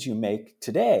decisions you make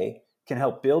today can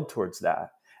help build towards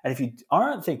that. And if you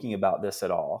aren't thinking about this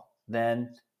at all,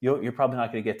 then you're probably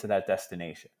not going to get to that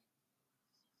destination.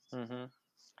 Mm-hmm.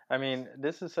 I mean,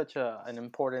 this is such an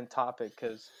important topic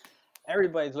because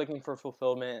everybody's looking for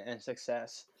fulfillment and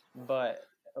success. But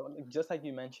just like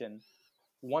you mentioned,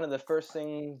 one of the first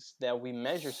things that we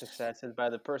measure success is by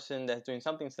the person that's doing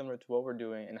something similar to what we're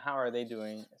doing and how are they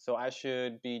doing. So I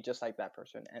should be just like that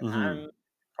person. And Mm-hmm. I'm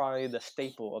probably the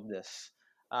staple of this.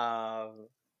 Uh,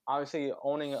 Obviously,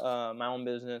 owning my own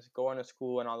business, going to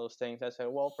school, and all those things. I said,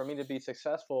 well, for me to be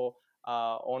successful,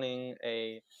 owning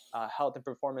a health and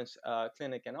performance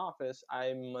clinic and office,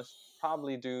 I must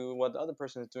probably do what the other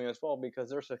person is doing as well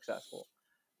because they're successful.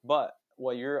 But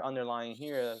what you're underlying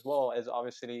here as well is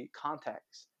obviously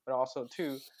context, but also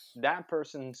too that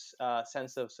person's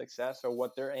sense of success or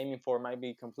what they're aiming for might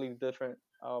be completely different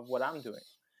of what I'm doing.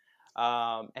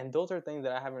 And those are things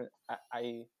that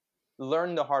I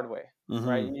learned the hard way,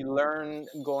 right? Mm-hmm. You learn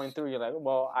going through. You're like,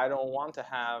 well, I don't want to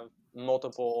have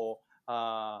multiple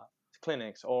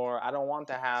clinics, or I don't want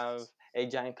to have a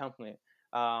giant company,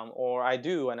 or I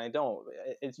do and I don't.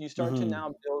 You start to Mm-hmm.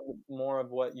 now build more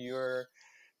of what your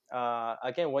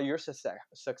again what your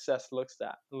success looks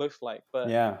like. But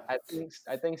Yeah.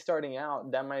 I think starting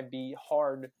out that might be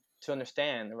hard to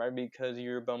understand, right? Because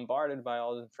you're bombarded by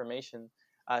all the information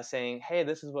saying, hey,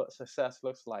 this is what success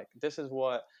looks like, this is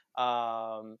what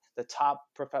the top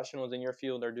professionals in your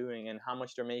field are doing and how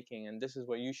much they're making, and this is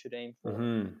what you should aim for.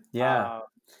 Mm-hmm. Yeah. uh,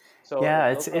 so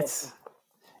Yeah. those are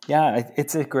all.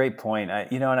 It's a great point.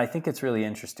 And I think it's really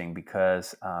interesting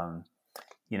because,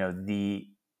 the,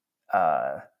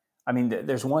 uh,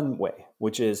 there's one way,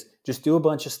 which is just do a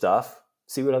bunch of stuff,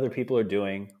 see what other people are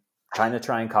doing, kind of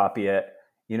try and copy it.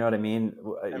 You know what I mean?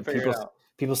 And figure it People out.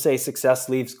 people say success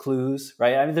leaves clues,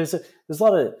 right? I mean, there's a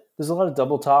lot of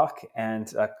double talk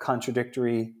and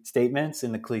contradictory statements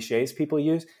in the cliches people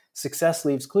use. Success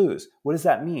leaves clues. What does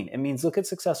that mean? It means look at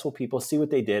successful people, see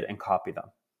what they did, and copy them.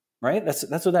 Right?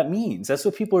 That's what that means. That's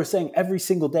what people are saying every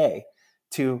single day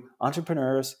to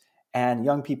entrepreneurs and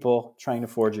young people trying to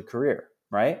forge a career.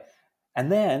 Right?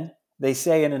 And then they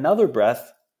say in another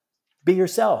breath, be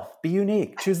yourself, be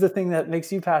unique, choose the thing that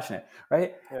makes you passionate,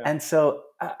 right? Yeah. And so,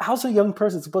 how's a young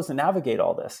person supposed to navigate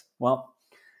all this? Well,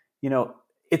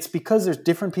 it's because there's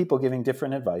different people giving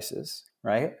different advices,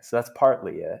 right? So that's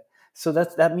partly it. So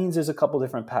that means there's a couple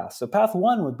different paths. So path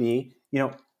one would be,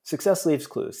 success leaves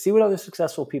clues. See what other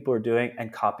successful people are doing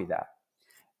and copy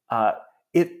that.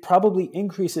 It probably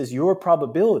increases your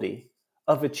probability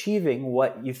of achieving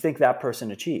what you think that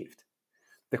person achieved.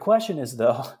 The question is,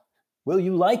 though, will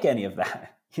you like any of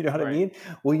that? You know what I Right. mean?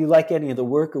 Will you like any of the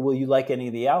work, or will you like any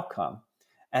of the outcome?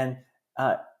 And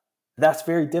that's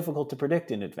very difficult to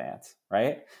predict in advance,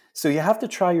 right? So you have to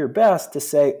try your best to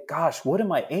say, gosh, what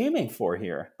am I aiming for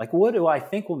here? Like, what do I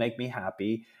think will make me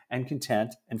happy and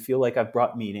content and feel like I've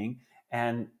brought meaning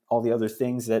and all the other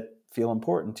things that feel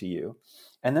important to you?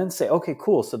 And then say, okay,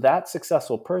 cool. So that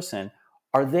successful person,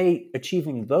 are they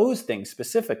achieving those things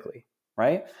specifically,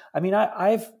 right? I mean,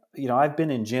 I've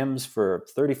been in gyms for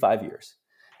 35 years.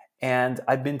 And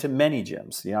I've been to many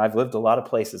gyms. I've lived a lot of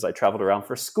places. I traveled around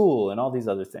for school and all these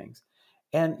other things.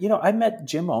 And, I met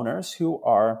gym owners who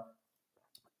are,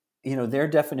 their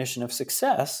definition of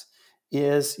success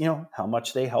is, how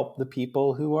much they help the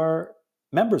people who are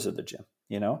members of the gym.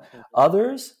 Mhm.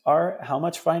 Others are how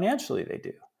much financially they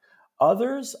do.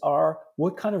 Others are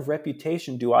what kind of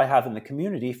reputation do I have in the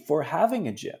community for having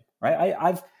a gym, right?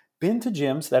 I've been to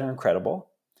gyms that are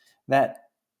incredible, that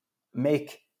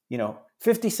make,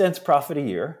 50 cents profit a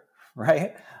year,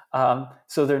 right?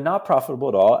 So they're not profitable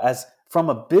at all. As from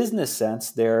a business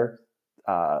sense, they're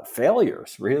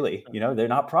failures, really. They're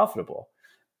not profitable.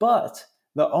 But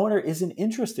the owner isn't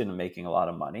interested in making a lot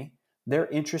of money. They're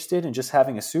interested in just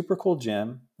having a super cool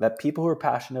gym that people who are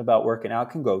passionate about working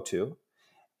out can go to,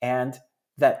 and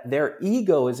that their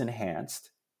ego is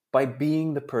enhanced by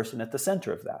being the person at the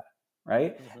center of that,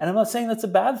 right? Mm-hmm. And I'm not saying that's a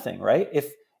bad thing, right?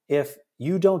 If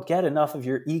you don't get enough of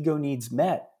your ego needs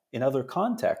met in other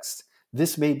contexts,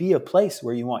 this may be a place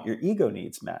where you want your ego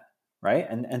needs met, right?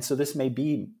 And so this may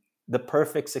be the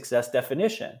perfect success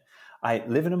definition. I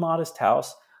live in a modest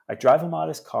house. I drive a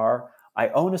modest car. I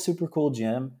own a super cool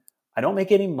gym. I don't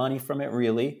make any money from it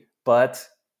really, but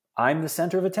I'm the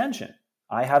center of attention.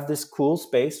 I have this cool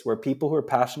space where people who are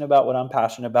passionate about what I'm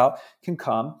passionate about can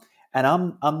come, and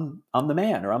I'm the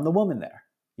man or I'm the woman there,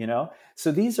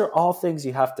 So these are all things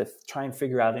you have to try and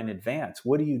figure out in advance.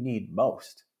 What do you need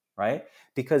most, right?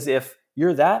 Because if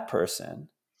you're that person,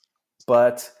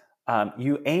 but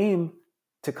you aim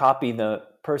to copy the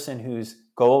person whose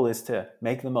goal is to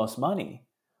make the most money,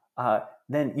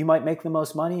 then you might make the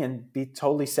most money and be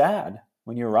totally sad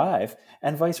when you arrive,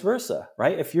 and vice versa,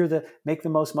 right? If you're the make the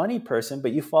most money person,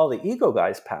 but you follow the ego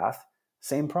guy's path,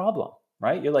 same problem,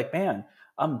 right? You're like, man,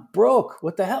 I'm broke.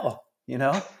 What the hell,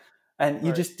 And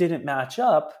you just didn't match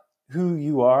up who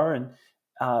you are and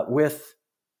with,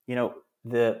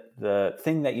 the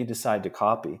thing that you decide to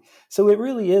copy. So it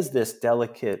really is this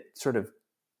delicate sort of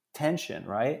tension,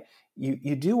 right?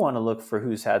 You do want to look for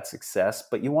who's had success,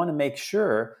 but you want to make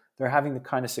sure they're having the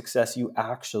kind of success you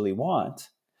actually want.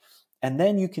 And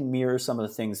then you can mirror some of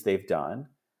the things they've done,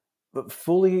 but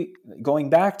fully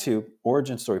going back to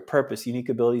origin story, purpose, unique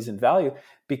abilities, and value.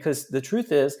 Because the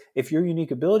truth is, if your unique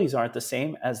abilities aren't the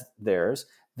same as theirs,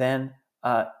 then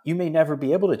you may never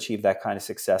be able to achieve that kind of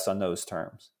success on those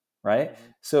terms, right?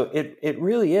 Mm-hmm. So it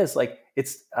really is like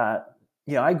it's,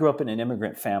 I grew up in an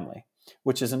immigrant family,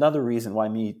 which is another reason why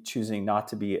me choosing not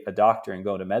to be a doctor and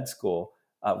go to med school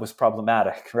was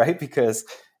problematic, right? Because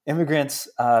immigrants'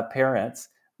 parents,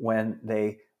 when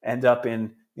they end up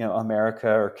in America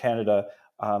or Canada,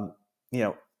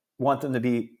 want them to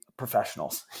be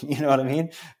professionals. You know what I mean?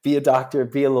 Be a doctor,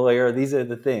 be a lawyer. These are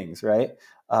the things, right?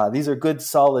 These are good,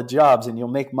 solid jobs, and you'll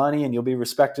make money and you'll be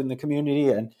respected in the community.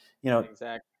 And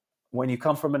exactly. When you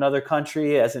come from another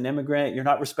country as an immigrant, you're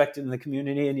not respected in the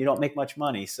community and you don't make much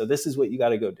money. So this is what you got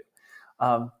to go do.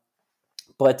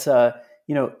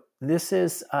 This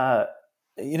is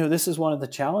this is one of the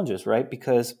challenges, right?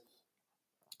 Because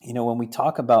when we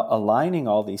talk about aligning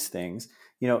all these things,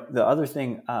 the other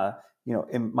thing,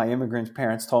 my immigrant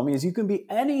parents told me is you can be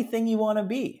anything you want to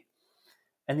be.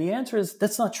 And the answer is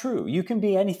that's not true. You can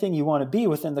be anything you want to be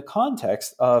within the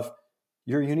context of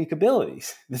your unique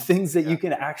abilities, the things that you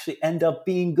can actually end up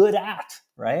being good at,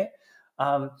 right?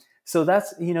 So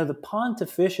that's, the pond to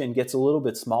fish in gets a little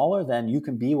bit smaller than you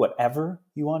can be whatever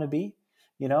you want to be.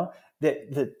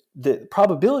 The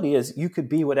probability is you could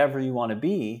be whatever you want to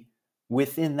be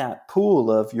within that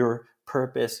pool of your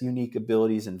purpose, unique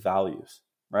abilities, and values,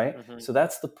 right? Mm-hmm. So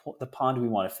that's the pond we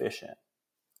want to fish in.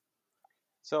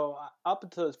 So up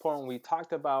until this point, we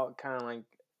talked about kind of like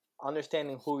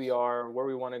understanding who we are, where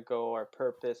we want to go, our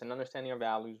purpose, and understanding our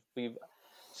values. I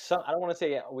don't want to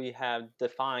say we have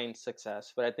defined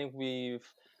success, but I think we've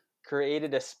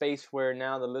created a space where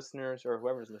now the listeners or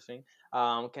whoever's listening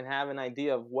can have an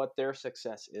idea of what their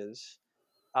success is.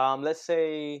 Let's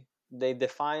say they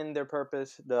define their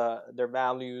purpose, their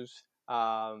values,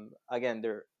 again,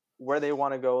 where they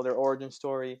want to go, their origin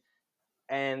story,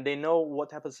 and they know what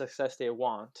type of success they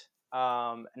want.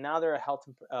 Now they're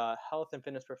a health and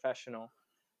fitness professional.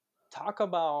 Talk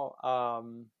about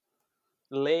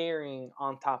layering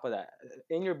on top of that.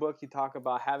 In your book, you talk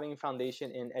about having a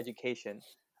foundation in education.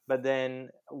 But then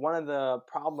one of the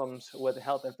problems with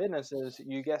health and fitness is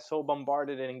you get so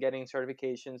bombarded in getting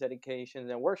certifications, educations,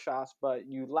 and workshops, but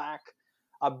you lack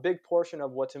a big portion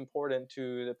of what's important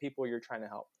to the people you're trying to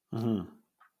help. Mm-hmm.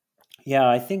 Yeah,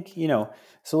 I think,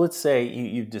 so let's say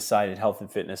you've decided health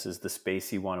and fitness is the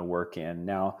space you want to work in.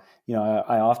 Now,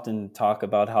 I often talk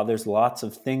about how there's lots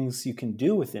of things you can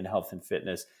do within health and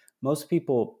fitness. Most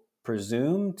people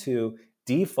presume to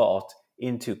default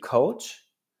into coach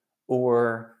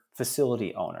or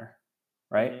facility owner,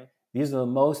 right? Mm-hmm. These are the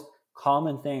most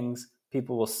common things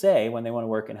people will say when they want to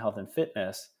work in health and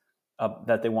fitness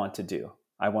that they want to do.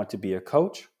 I want to be a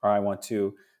coach, or I want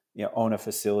to own a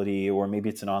facility, or maybe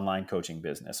it's an online coaching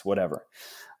business, whatever.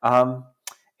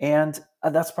 And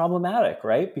that's problematic,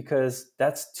 right? Because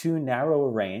that's too narrow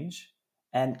a range.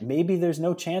 And maybe there's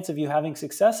no chance of you having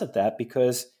success at that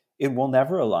because it will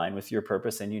never align with your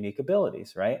purpose and unique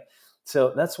abilities, right?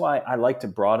 So that's why I like to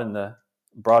broaden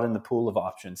the pool of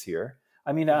options here.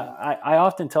 I mean, Mm-hmm. I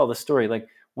often tell the story, like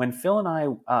when Phil and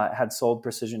I had sold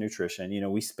Precision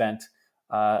Nutrition, we spent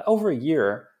over a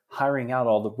year hiring out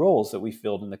all the roles that we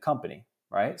filled in the company,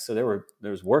 right? So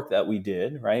there's work that we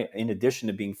did, right? In addition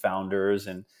to being founders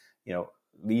and,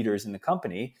 leaders in the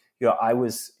company, I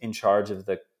was in charge of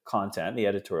the content, the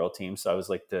editorial team. So I was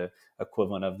like the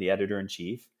equivalent of the editor in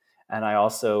chief. And I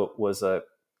also was a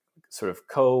sort of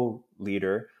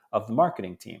co-leader of the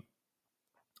marketing team.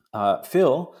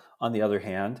 Phil, on the other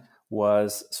hand,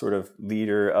 was sort of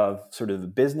leader of sort of the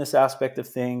business aspect of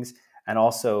things and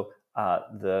also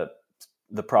the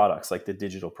products, like the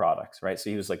digital products, right? So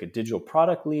he was like a digital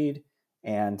product lead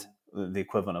and the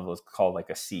equivalent of what's called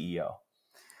like a CEO.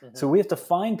 So Mm-hmm. we have to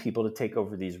find people to take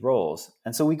over these roles.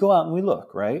 And so we go out and we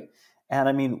look, right? And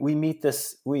I mean, we meet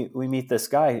this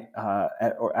guy,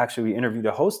 or actually we interviewed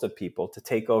a host of people to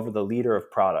take over the leader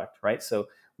of product, right? So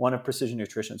one of Precision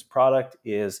Nutrition's product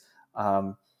is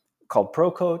called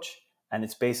ProCoach, and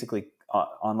it's basically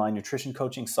online nutrition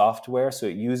coaching software. So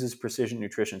it uses Precision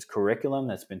Nutrition's curriculum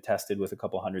that's been tested with a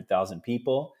couple 100,000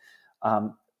 people,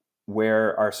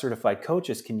 where our certified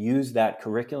coaches can use that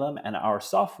curriculum and our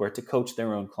software to coach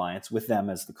their own clients with them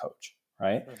as the coach,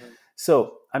 right? Mm-hmm.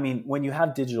 So, I mean, when you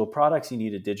have digital products, you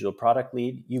need a digital product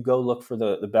lead. You go look for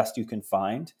the best you can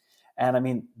find. And I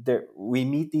mean, we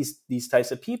meet these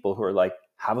types of people who are like,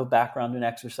 have a background in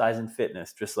exercise and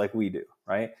fitness, just like we do,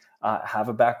 right? Have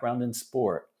a background in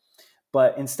sport.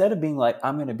 But instead of being like,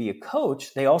 I'm going to be a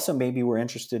coach, they also maybe were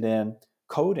interested in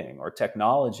coding or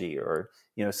technology or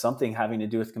something having to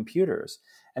do with computers,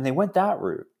 and they went that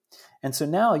route. And so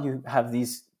now you have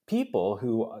these people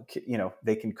who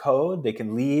they can code, they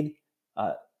can lead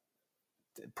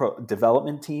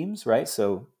development teams, right?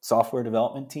 So software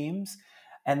development teams,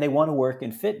 and they want to work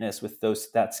in fitness with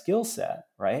that skill set,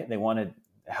 right? They want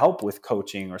to help with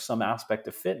coaching or some aspect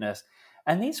of fitness,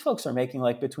 and these folks are making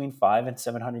like between 5 and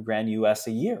 700 grand US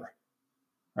a year,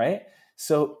 right?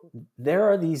 So there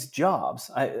are these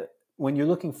jobs. When you're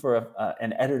looking for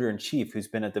an editor in chief who's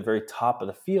been at the very top of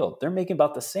the field, they're making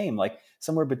about the same, like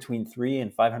somewhere between 3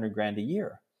 and 500 grand a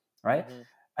year, right? Mm-hmm.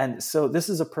 And so this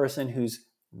is a person who's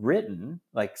written,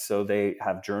 like, so they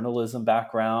have journalism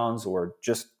backgrounds or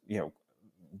just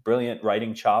brilliant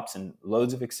writing chops and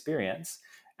loads of experience,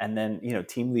 and then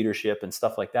team leadership and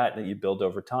stuff like that you build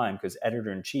over time, because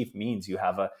editor in chief means you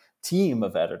have a team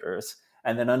of editors,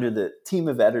 and then under the team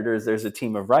of editors there's a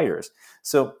team of writers.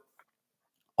 So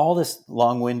all this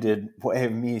long-winded way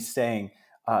of me saying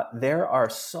there are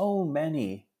so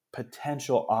many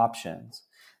potential options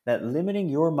that limiting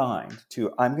your mind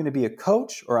to I'm going to be a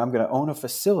coach or I'm going to own a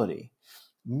facility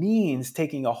means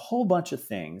taking a whole bunch of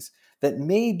things that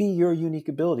may be your unique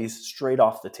abilities straight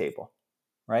off the table,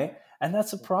 right? And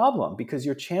that's a problem because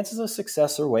your chances of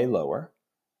success are way lower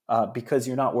because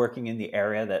you're not working in the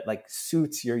area that like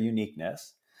suits your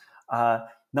uniqueness.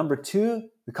 Number two,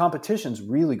 the competition's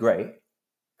really great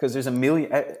because there's a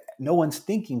million, no one's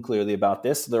thinking clearly about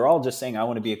this. So they're all just saying, I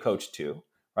want to be a coach too,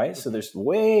 right? So there's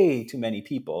way too many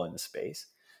people in the space,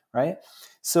 right?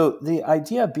 So the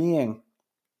idea being,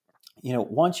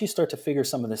 once you start to figure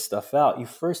some of this stuff out, you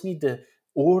first need to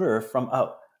order from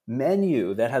a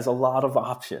menu that has a lot of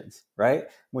options, right?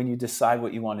 When you decide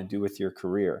what you want to do with your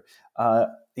career. I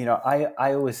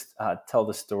always tell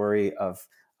the story of,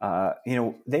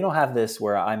 they don't have this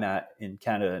where I'm at in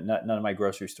Canada. None of my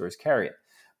grocery stores carry it.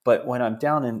 But when I'm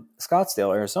down in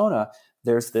Scottsdale, Arizona,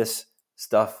 there's this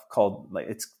stuff called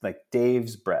it's like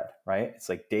Dave's bread, right? It's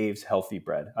like Dave's healthy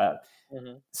bread.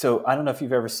 Mm-hmm. So I don't know if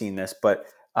you've ever seen this, but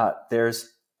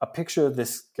there's a picture of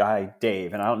this guy,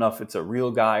 Dave, and I don't know if it's a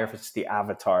real guy or if it's the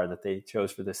avatar that they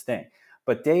chose for this thing.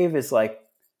 But Dave is like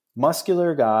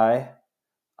muscular guy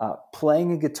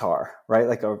playing a guitar, right?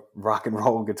 Like a rock and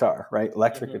roll guitar, right?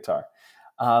 Electric guitar.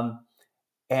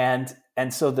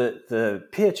 And so the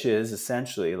pitch is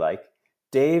essentially like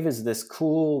Dave is this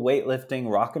cool weightlifting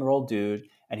rock and roll dude,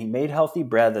 and he made healthy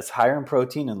bread that's higher in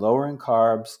protein and lower in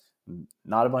carbs,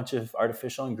 not a bunch of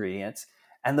artificial ingredients,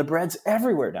 and the bread's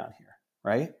everywhere down here,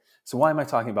 right? So why am I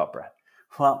talking about bread?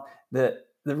 Well, the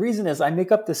reason is I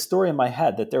make up this story in my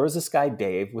head that there was this guy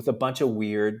Dave with a bunch of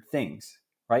weird things,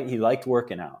 right? He liked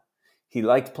working out, he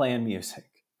liked playing music,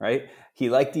 right? He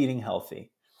liked eating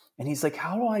healthy, and he's like,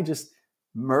 how do I just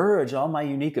merge all my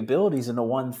unique abilities into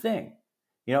one thing?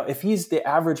 If he's the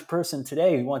average person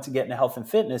today who wants to get into health and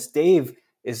fitness, Dave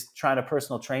is trying to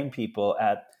personal train people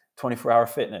at 24-hour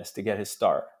fitness to get his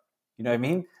start. You know what I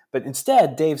mean? But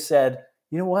instead, Dave said,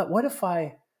 you know what if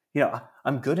I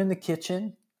I'm good in the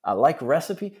kitchen. I like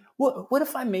recipe. What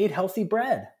if I made healthy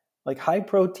bread, like high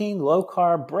protein, low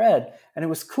carb bread, and it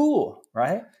was cool,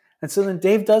 right? And so then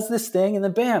Dave does this thing, and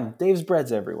then bam, Dave's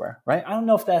bread's everywhere, right? I don't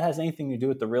know if that has anything to do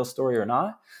with the real story or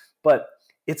not, but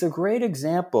it's a great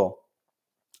example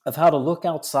of how to look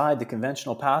outside the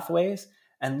conventional pathways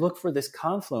and look for this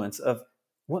confluence of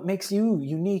what makes you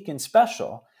unique and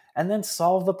special, and then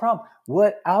solve the problem.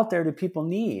 What out there do people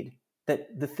need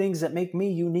that the things that make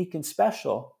me unique and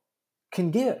special can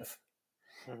give?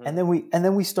 Mm-hmm. And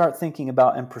then we start thinking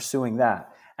about and pursuing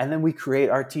that. And then we create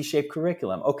our T-shaped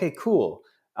curriculum. Okay, cool.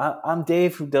 I'm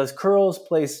Dave, who does curls,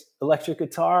 plays electric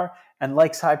guitar, and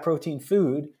likes high protein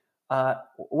food.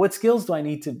 What skills do I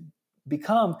need to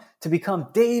become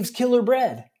Dave's Killer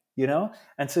Bread?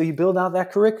 And so you build out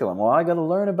that curriculum. Well, I got to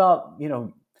learn about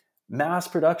mass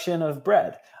production of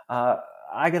bread.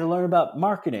 I got to learn about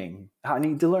marketing. I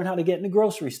need to learn how to get into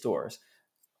grocery stores.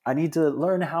 I need to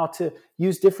learn how to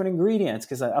use different ingredients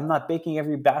because I'm not baking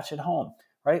every batch at home,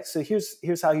 right? So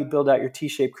here's how you build out your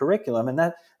T-shaped curriculum, and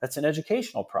that's an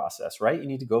educational process, right? You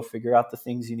need to go figure out the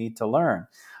things you need to learn.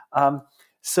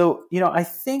 So I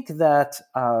think that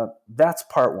that's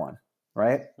part one,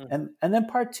 right? Mm-hmm. And then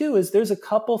part two is there's a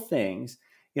couple things,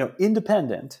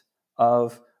 independent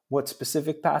of what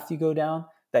specific path you go down,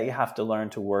 that you have to learn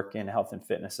to work in health and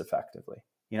fitness effectively.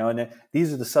 And then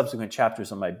these are the subsequent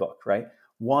chapters of my book, right?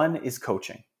 One is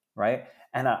coaching, right?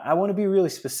 And I want to be really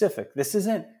specific. This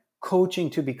isn't coaching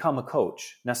to become a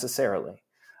coach necessarily,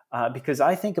 because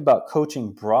I think about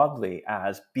coaching broadly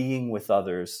as being with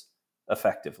others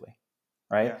effectively,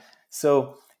 right? Yeah.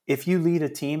 So if you lead a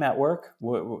team at work,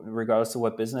 regardless of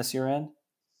what business you're in,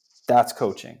 that's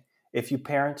coaching. If you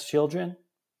parent children,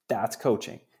 that's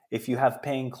coaching. If you have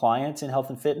paying clients in health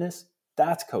and fitness,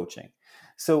 that's coaching.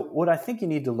 So what I think you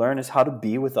need to learn is how to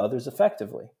be with others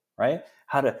effectively, right?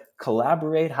 How to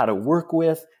collaborate, how to work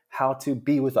with, how to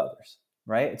be with others,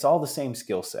 right? It's all the same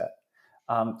skill set.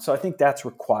 So I think that's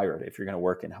required if you're going to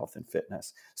work in health and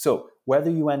fitness. So whether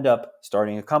you end up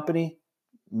starting a company,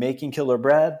 making killer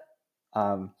bread,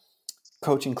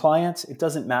 coaching clients, it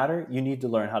doesn't matter. You need to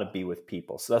learn how to be with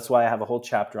people. So that's why I have a whole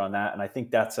chapter on that. And I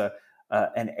think that's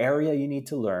an area you need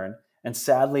to learn. And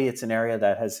sadly, it's an area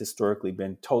that has historically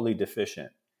been totally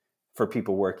deficient for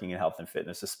people working in health and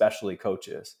fitness, especially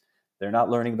coaches. They're not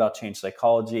learning about change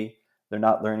psychology. They're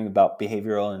not learning about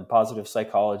behavioral and positive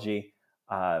psychology.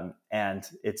 And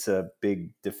it's a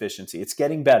big deficiency. It's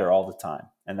getting better all the time.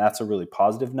 And that's a really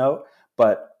positive note.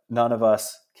 But none of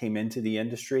us came into the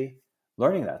industry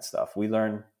learning that stuff. We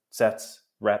learn sets,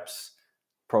 reps,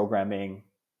 programming,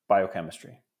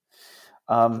 biochemistry.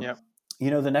 Yeah.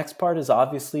 The next part is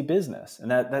obviously business, and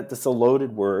that's a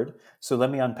loaded word. So let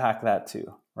me unpack that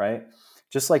too, right?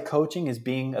 Just like coaching is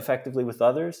being effectively with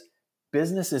others,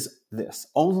 business is this,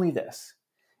 only this.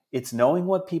 It's knowing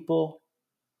what people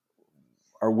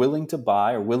are willing to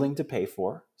buy or willing to pay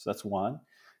for. So that's one.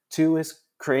 Two is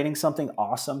creating something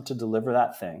awesome to deliver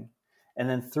that thing. And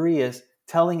then three is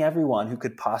telling everyone who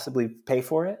could possibly pay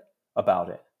for it about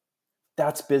it.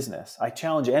 That's business. I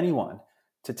challenge anyone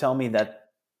to tell me that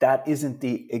isn't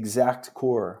the exact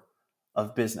core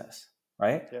of business,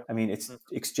 right? Yeah. I mean, it's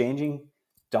exchanging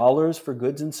dollars for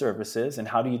goods and services. And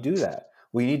how do you do that?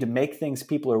 Well, you need to make things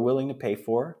people are willing to pay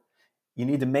for. You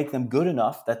need to make them good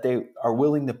enough that they are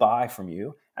willing to buy from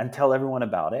you and tell everyone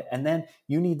about it. And then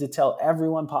you need to tell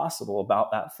everyone possible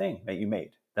about that thing that you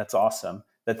made. That's awesome,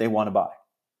 that they want to buy.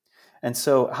 And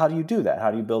so how do you do that? How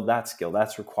do you build that skill?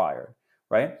 That's required,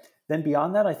 right? Then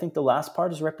beyond that, I think the last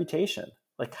part is reputation.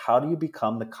 Like, how do you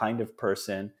become the kind of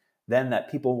person then that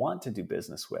people want to do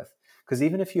business with? Because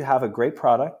even if you have a great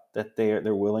product that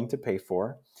they're willing to pay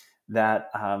for, that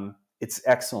it's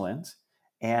excellent,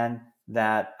 and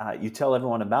that you tell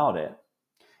everyone about it,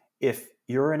 if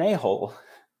you're an a-hole,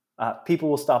 people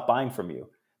will stop buying from you.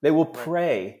 They will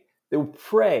pray. They will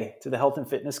pray to the health and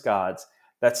fitness gods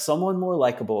that someone more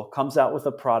likable comes out with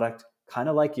a product kind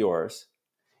of like yours,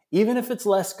 even if it's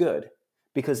less good,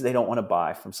 because they don't want to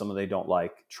buy from someone they don't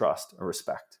like, trust, or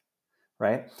respect,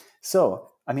 right? So,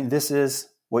 I mean, this is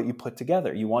what you put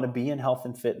together. You want to be in health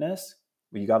and fitness,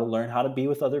 you got to learn how to be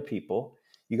with other people.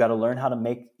 You got to learn how to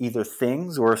make either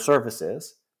things or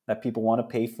services that people want to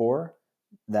pay for,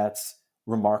 that's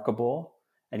remarkable,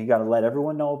 and you got to let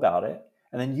everyone know about it.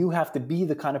 And then you have to be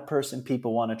the kind of person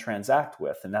people want to transact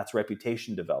with, and that's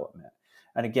reputation development.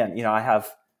 And again, I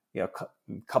have a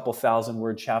couple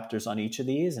 1,000-word chapters on each of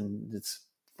these, and it's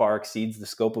far exceeds the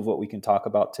scope of what we can talk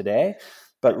about today.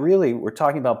 But really, we're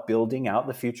talking about building out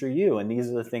the future you, and these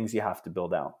are the things you have to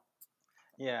build out.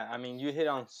 Yeah, I mean, you hit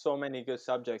on so many good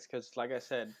subjects because, like I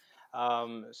said,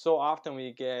 So often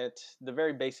we get the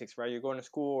very basics, right? You're going to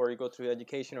school or you go to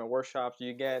education or workshops,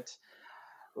 you get,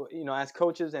 as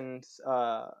coaches and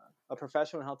a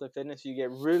professional in health and fitness, you get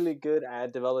really good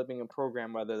at developing a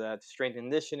program, whether that's strength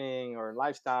and conditioning or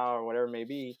lifestyle or whatever it may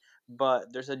be.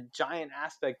 But there's a giant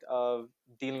aspect of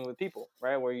dealing with people,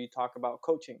 right? Where you talk about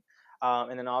coaching,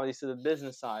 and then obviously the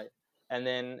business side, and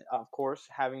then of course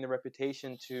having the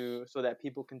reputation to so that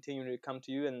people continue to come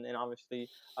to you and obviously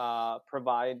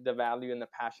provide the value and the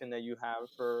passion that you have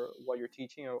for what you're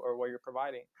teaching or what you're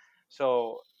providing.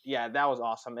 So yeah, that was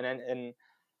awesome, and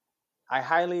I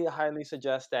highly, highly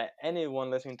suggest that anyone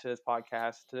listening to this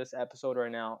podcast, to this episode right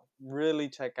now, really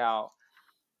check out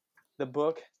the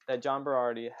book that John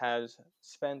Berardi has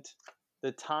spent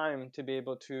the time to be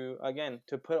able to, again,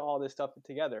 to put all this stuff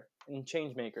together in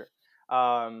Changemaker.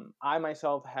 I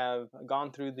myself have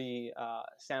gone through the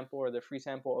sample or the free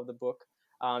sample of the book.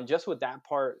 Just with that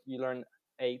part, you learn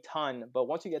a ton. But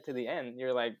once you get to the end,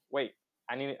 you're like, wait,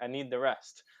 I need the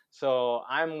rest. So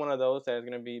I'm one of those that is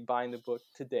going to be buying the book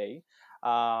today.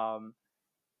 Um,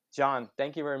 John,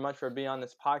 thank you very much for being on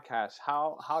this podcast.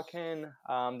 How can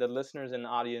the listeners and the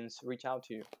audience reach out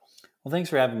to you? Well, thanks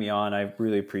for having me on. I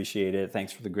really appreciate it.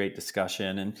 Thanks for the great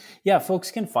discussion. And yeah,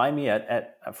 folks can find me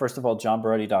at first of all,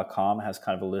 johnberardi.com has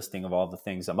kind of a listing of all the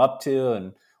things I'm up to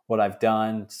and what I've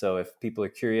done. So if people are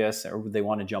curious or they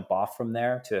want to jump off from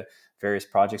there to various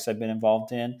projects I've been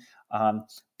involved in.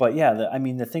 But yeah,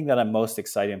 the thing that I'm most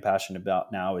excited and passionate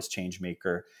about now is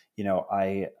Changemaker.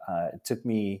 It took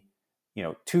me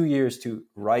 2 years to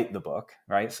write the book,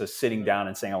 right? So sitting down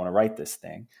and saying, I want to write this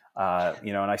thing,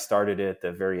 and I started it at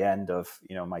the very end of,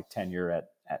 my tenure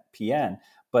at PN,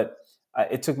 but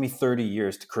it took me 30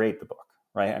 years to create the book,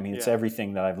 right? I mean, it's Yeah.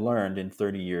 everything that I've learned in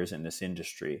 30 years in this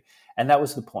industry. And that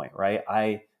was the point, right?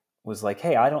 I was like,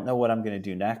 hey, I don't know what I'm going to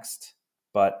do next,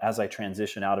 but as I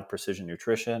transition out of precision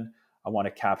nutrition, I want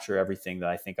to capture everything that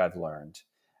I think I've learned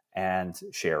and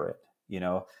share it.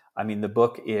 The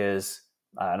book is,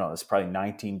 I don't know, it's probably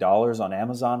 $19 on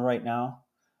Amazon right now.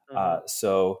 Hmm.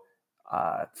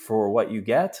 For what you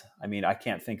get, I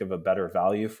can't think of a better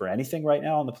value for anything right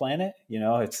now on the planet.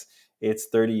 It's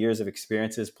 30 years of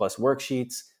experiences plus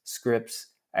worksheets, scripts,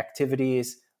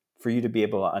 activities for you to be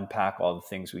able to unpack all the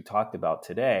things we talked about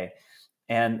today.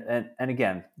 And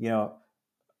again,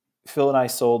 Phil and I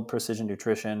sold Precision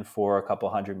Nutrition for a couple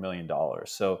 $100 million.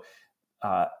 So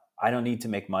uh, I don't need to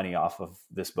make money off of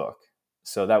this book.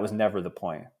 So that was never the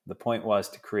point. The point was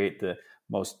to create the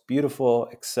most beautiful,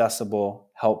 accessible,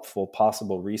 helpful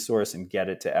possible resource and get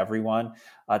it to everyone,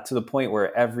 to the point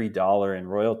where every dollar in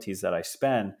royalties that I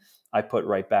spend, I put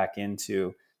right back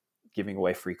into giving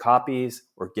away free copies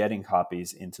or getting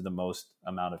copies into the most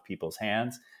amount of people's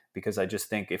hands. Because I just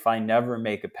think if I never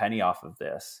make a penny off of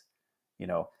this,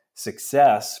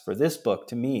 success for this book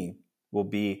to me will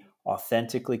be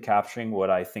authentically capturing what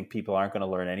I think people aren't going to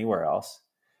learn anywhere else,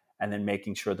 and then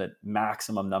making sure that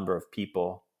maximum number of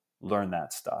people learn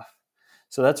that stuff.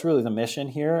 So that's really the mission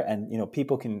here. And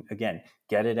people can again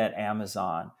get it at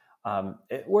Amazon,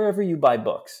 wherever you buy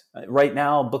books. Right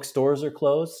now, bookstores are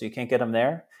closed, so you can't get them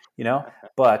there.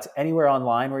 But anywhere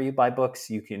online where you buy books,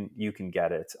 you can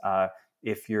get it.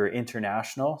 If you're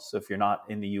international, so if you're not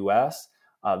in the U.S.,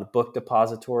 the Book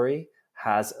Depository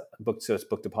has a book, so it's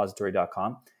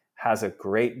bookdepository.com, has a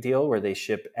great deal where they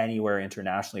ship anywhere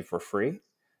internationally for free.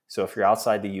 So if you're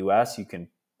outside the US, you can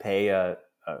pay a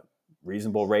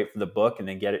reasonable rate for the book and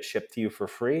then get it shipped to you for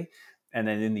free. And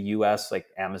then in the US, like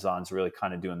Amazon's really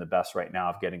kind of doing the best right now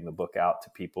of getting the book out to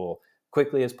people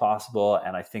quickly as possible.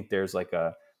 And I think there's like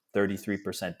a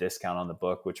 33% discount on the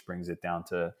book, which brings it down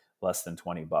to less than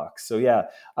 $20. So yeah,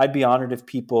 I'd be honored if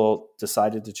people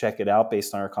decided to check it out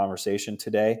based on our conversation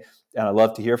today. And I'd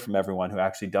love to hear from everyone who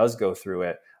actually does go through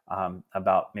it,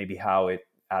 about maybe how it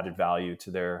added value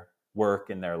to their work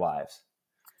in their lives.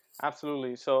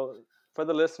 Absolutely. So for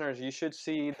the listeners, you should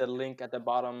see the link at the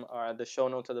bottom or the show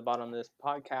notes at the bottom of this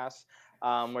podcast,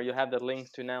 where you have the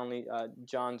link to not only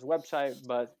John's website,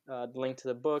 but the link to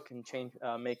the book and Change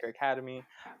Maker Academy.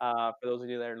 For those of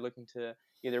you that are looking to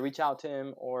either reach out to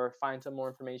him or find some more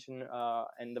information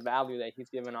and the value that he's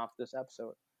given off this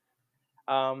episode.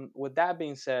 With that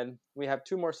being said, we have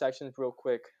two more sections real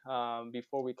quick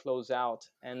before we close out.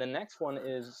 And the next one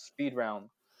is speed round.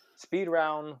 Speed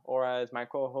round, or as my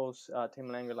co-host Tim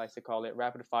Langer likes to call it,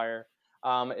 rapid fire,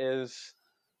 is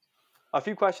a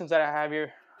few questions that I have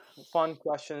here. Fun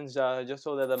questions, just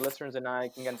so that the listeners and I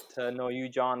can get to know you,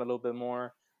 John, a little bit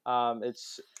more.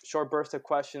 It's short bursts of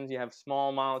questions. You have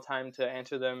small amount of time to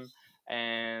answer them.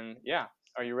 And yeah,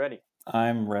 are you ready?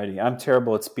 I'm ready. I'm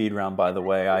terrible at speed round, by the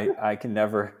way. I can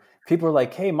never, people are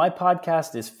like, hey, my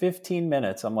podcast is 15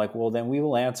 minutes. I'm like, well, then we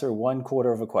will answer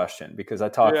 1/4 of a question because I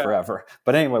talk Yeah. forever.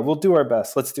 But anyway, we'll do our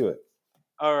best. Let's do it.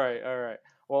 All right. All right.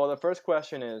 Well, the first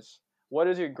question is, what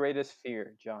is your greatest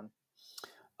fear, John?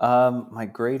 My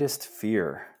greatest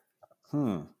fear.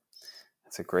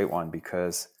 That's a great one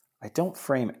because I don't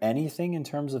frame anything in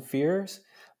terms of fears,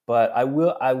 but I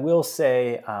will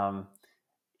say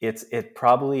it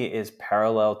probably is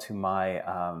parallel to my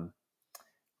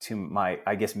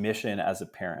I guess mission as a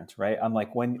parent, right? I'm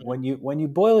like when you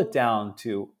boil it down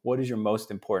to what is your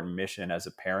most important mission as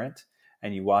a parent,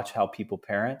 and you watch how people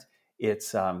parent,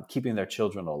 it's keeping their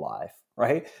children alive,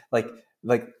 right?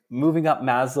 Like moving up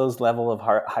Maslow's level of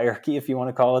hierarchy, if you want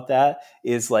to call it that,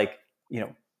 is like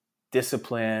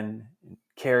discipline,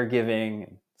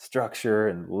 caregiving, structure,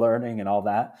 and learning, and all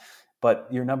that. But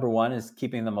your number one is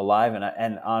keeping them alive,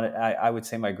 I would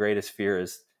say my greatest fear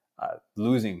is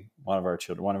losing one of our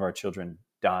children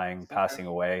dying, Okay. passing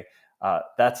away.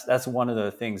 That's one of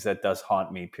the things that does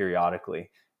haunt me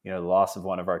periodically. The loss of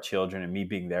one of our children and me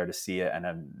being there to see it and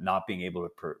I'm not being able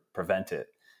to prevent it.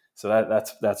 So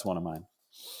that's one of mine.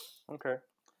 Okay.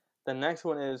 The next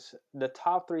one is the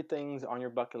top three things on your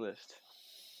bucket list.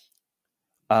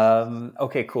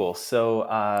 Okay, cool. So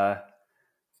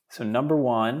number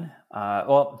one,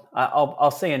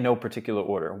 I'll say in no particular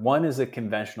order. One is a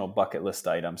conventional bucket list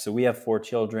item. So we have 4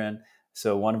 children.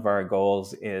 So one of our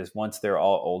goals is once they're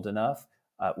all old enough,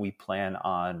 we plan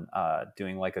on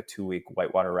doing like a 2-week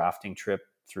whitewater rafting trip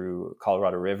through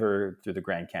Colorado River through the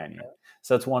Grand Canyon.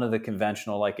 So that's one of the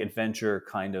conventional like adventure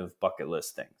kind of bucket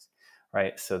list things,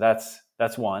 right? So that's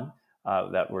one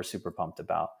that we're super pumped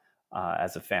about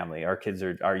as a family.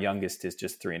 Our youngest is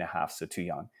just 3.5, so too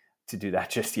young to do that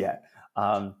just yet.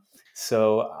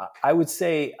 So I would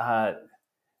say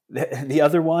the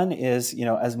other one is,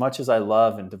 as much as I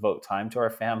love and devote time to our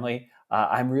family,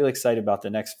 I'm really excited about the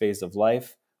next phase of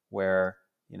life where,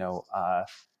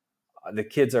 the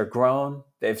kids are grown,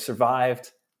 they've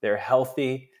survived, they're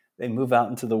healthy, they move out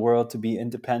into the world to be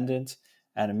independent.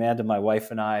 And Amanda, my wife,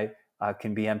 and I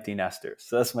can be empty nesters.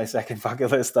 So that's my second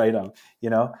bucket list item.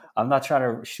 I'm not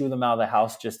trying to shoo them out of the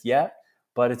house just yet,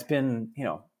 but it's been,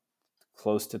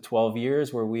 close to 12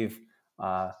 years where we've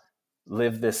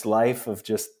lived this life of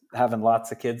just having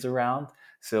lots of kids around.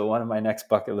 So one of my next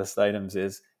bucket list items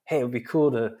is, hey, it would be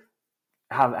cool to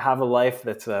have a life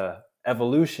that's a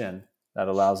evolution that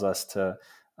allows us to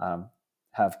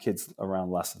have kids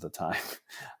around less of the time.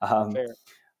 um, Fair.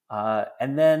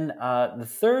 and then the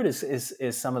third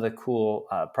is some of the cool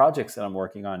projects that I'm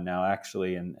working on now,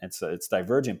 actually, and it's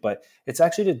divergent, but it's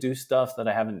actually to do stuff that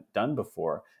I haven't done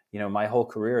before. My whole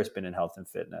career has been in health and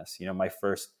fitness. My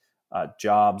first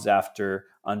jobs after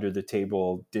under the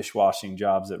table dishwashing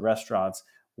jobs at restaurants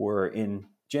were in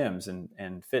gyms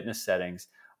and fitness settings.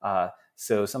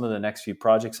 So some of the next few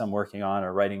projects I'm working on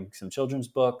are writing some children's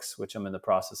books, which I'm in the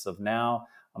process of now.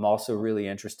 I'm also really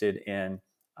interested in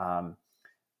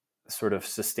sort of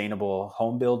sustainable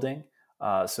home building.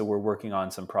 So we're working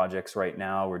on some projects right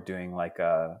now. We're doing like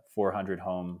a 400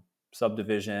 home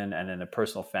subdivision and then a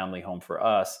personal family home for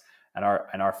us. And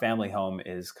our family home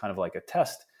is kind of like a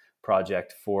test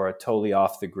project for a totally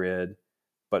off the grid,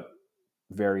 but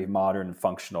very modern and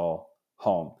functional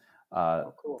home.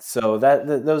 Oh, cool. So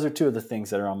those are two of the things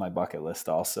that are on my bucket list.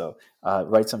 Also,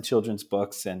 write some children's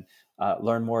books and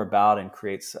learn more about and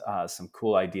create some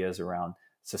cool ideas around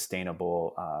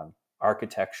sustainable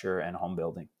architecture and home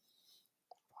building.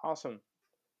 Awesome.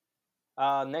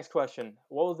 Next question.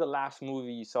 What was the last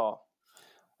movie you saw?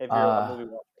 If you're a Uh, movie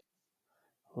watcher.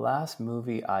 Last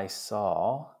movie I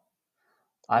saw,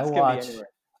 I This can be watch. anywhere.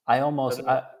 I almost, Doesn't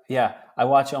matter. yeah, I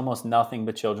watch almost nothing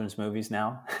but children's movies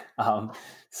now. um,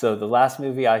 so the last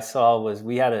movie I saw was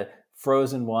we had a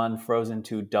Frozen 1, Frozen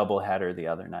 2 double header the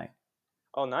other night.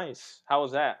 Oh, nice. How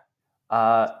was that?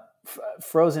 Uh,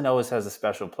 Frozen always has a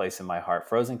special place in my heart.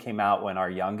 Frozen came out when our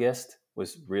youngest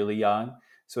was really young,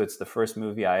 so it's the first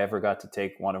movie I ever got to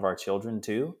take one of our children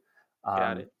to,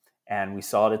 Got um, it. and we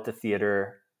saw it at the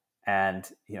theater, and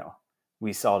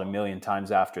we saw it a million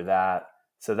times after that.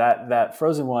 So that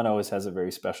Frozen 1 always has a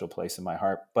very special place in my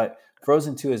heart. But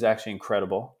Frozen 2 is actually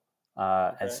incredible,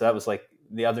 and Okay. so that was like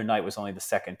the other night was only the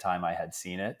second time I had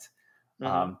seen it, Mm-hmm.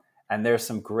 um, and there's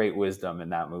some great wisdom in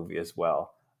that movie as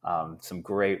well. Some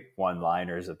great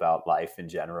one-liners about life in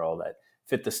general that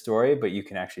fit the story, but you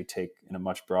can actually take in a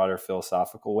much broader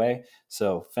philosophical way.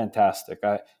 So fantastic.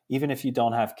 Even if you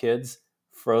don't have kids,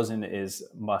 Frozen is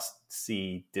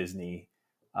must-see Disney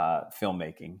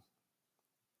filmmaking.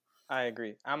 I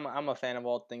agree. I'm a fan of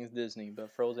all things Disney,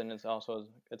 but Frozen is also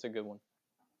it's a good one.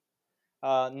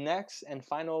 Next and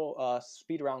final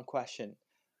speed round question.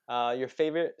 Your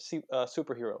favorite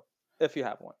superhero, if you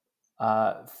have one.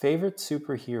 Favorite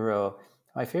superhero.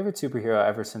 My favorite superhero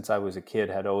ever since I was a kid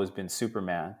had always been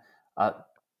Superman. Uh,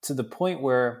 to the point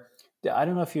where I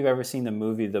don't know if you've ever seen the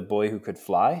movie The Boy Who Could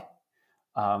Fly,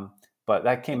 um, but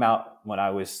that came out when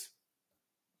I was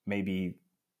maybe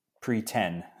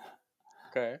pre-10.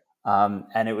 Okay.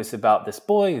 And it was about this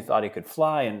boy who thought he could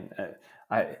fly. And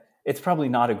it's probably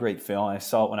not a great film. I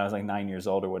saw it when I was like 9 years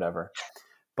old or whatever.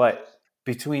 But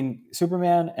between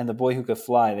Superman and The Boy Who Could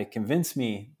Fly, they convinced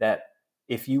me that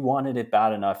if you wanted it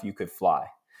bad enough, you could fly.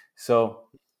 So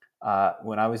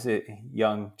when I was a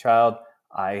young child,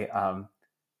 I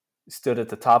stood at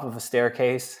the top of a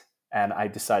staircase and I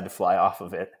decided to fly off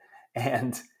of it,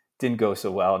 and didn't go so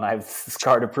well. And I have the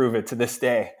scar to prove it to this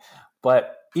day.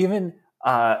 But even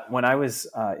when I was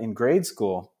in grade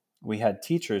school, we had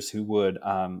teachers who would,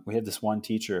 we had this one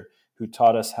teacher who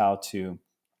taught us how to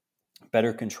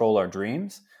better control our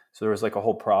dreams. So there was like a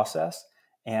whole process.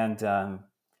 And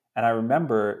I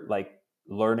remember like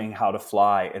learning how to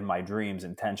fly in my dreams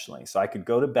intentionally. So I could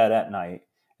go to bed at night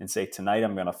and say, tonight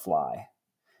I'm going to fly.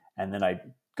 And then I'd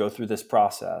go through this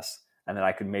process, and then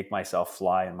I could make myself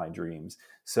fly in my dreams.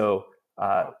 So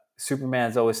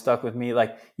Superman's always stuck with me.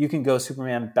 Like, you can go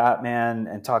Superman, Batman,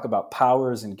 and talk about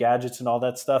powers and gadgets and all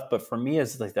that stuff. But for me,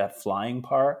 it's like that flying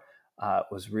part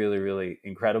was really, really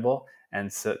incredible.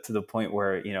 And so to the point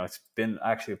where, you know, it's been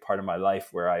actually a part of my life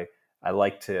where I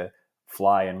like to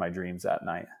fly in my dreams at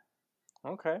night.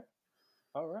 Okay.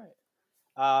 All right.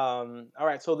 All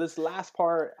right. So this last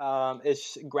part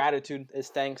is gratitude, is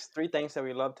thanks. 3 thanks that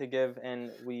we love to give,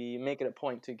 and we make it a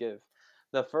point to give.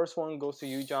 The first one goes to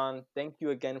you, John. Thank you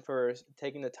again for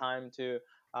taking the time to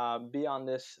be on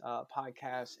this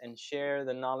podcast and share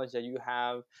the knowledge that you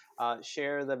have,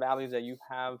 share the values that you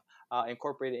have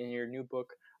incorporated in your new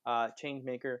book,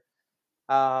 Changemaker.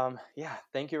 Yeah,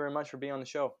 thank you very much for being on the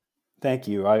show. Thank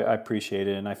you. I appreciate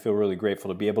it, and I feel really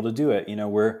grateful to be able to do it. You know,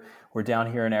 we're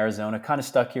down here in Arizona, kind of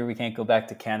stuck here. We can't go back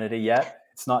to Canada yet.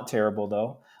 It's not terrible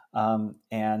though,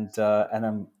 and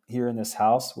I'm here in this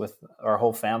house with our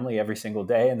whole family every single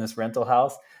day in this rental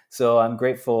house. So I'm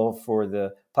grateful for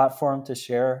the platform to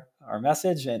share our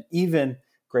message, and even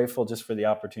grateful just for the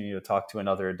opportunity to talk to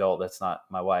another adult that's not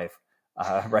my wife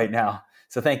right now.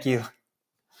 So thank you.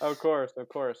 Of course, of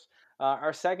course.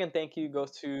 Our second thank you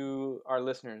goes to our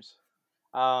listeners.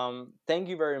 Thank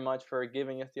you very much for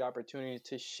giving us the opportunity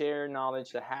to share knowledge,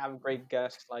 to have great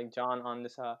guests like John on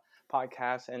this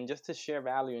podcast, and just to share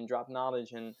value and drop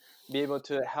knowledge and be able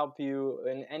to help you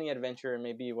in any adventure it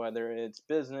may be, whether it's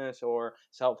business or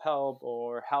self help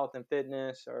or health and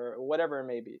fitness or whatever it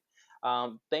may be.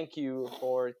 Thank you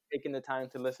for taking the time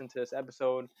to listen to this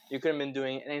episode. You could have been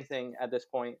doing anything at this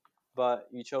point, but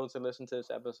you chose to listen to this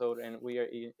episode, and we are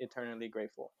eternally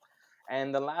grateful.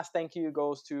 And the last thank you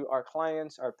goes to our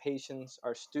clients, our patients,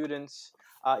 our students,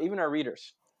 even our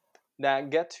readers that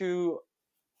get to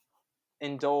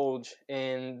indulge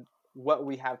in what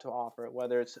we have to offer,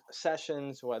 whether it's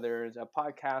sessions, whether it's a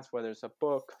podcast, whether it's a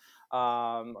book,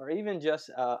 or even just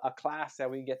a class that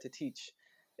we get to teach.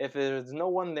 If there's no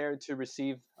one there to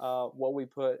receive what we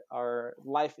put our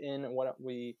life in, what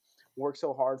we work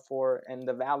so hard for, and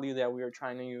the value that we are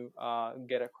trying to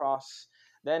get across,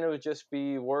 then it would just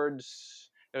be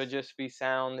words, it would just be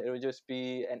sound, it would just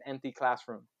be an empty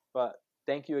classroom. But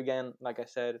thank you again, like I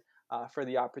said, for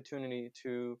the opportunity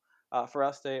to for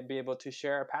us to be able to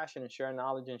share our passion and share our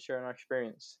knowledge and share our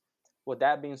experience. With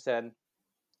that being said,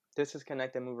 this is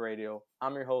Connect and Move Radio.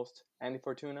 I'm your host, Andy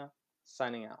Fortuna,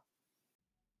 signing out.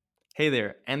 Hey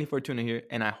there, Andy Fortuna here,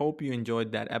 and I hope you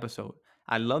enjoyed that episode.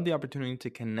 I love the opportunity to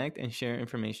connect and share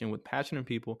information with passionate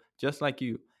people just like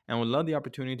you, and would love the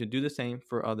opportunity to do the same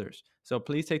for others. So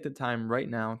please take the time right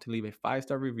now to leave a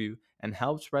 5-star review and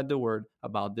help spread the word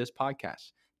about this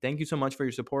podcast. Thank you so much for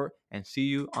your support, and see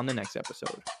you on the next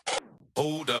episode.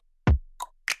 Hold up.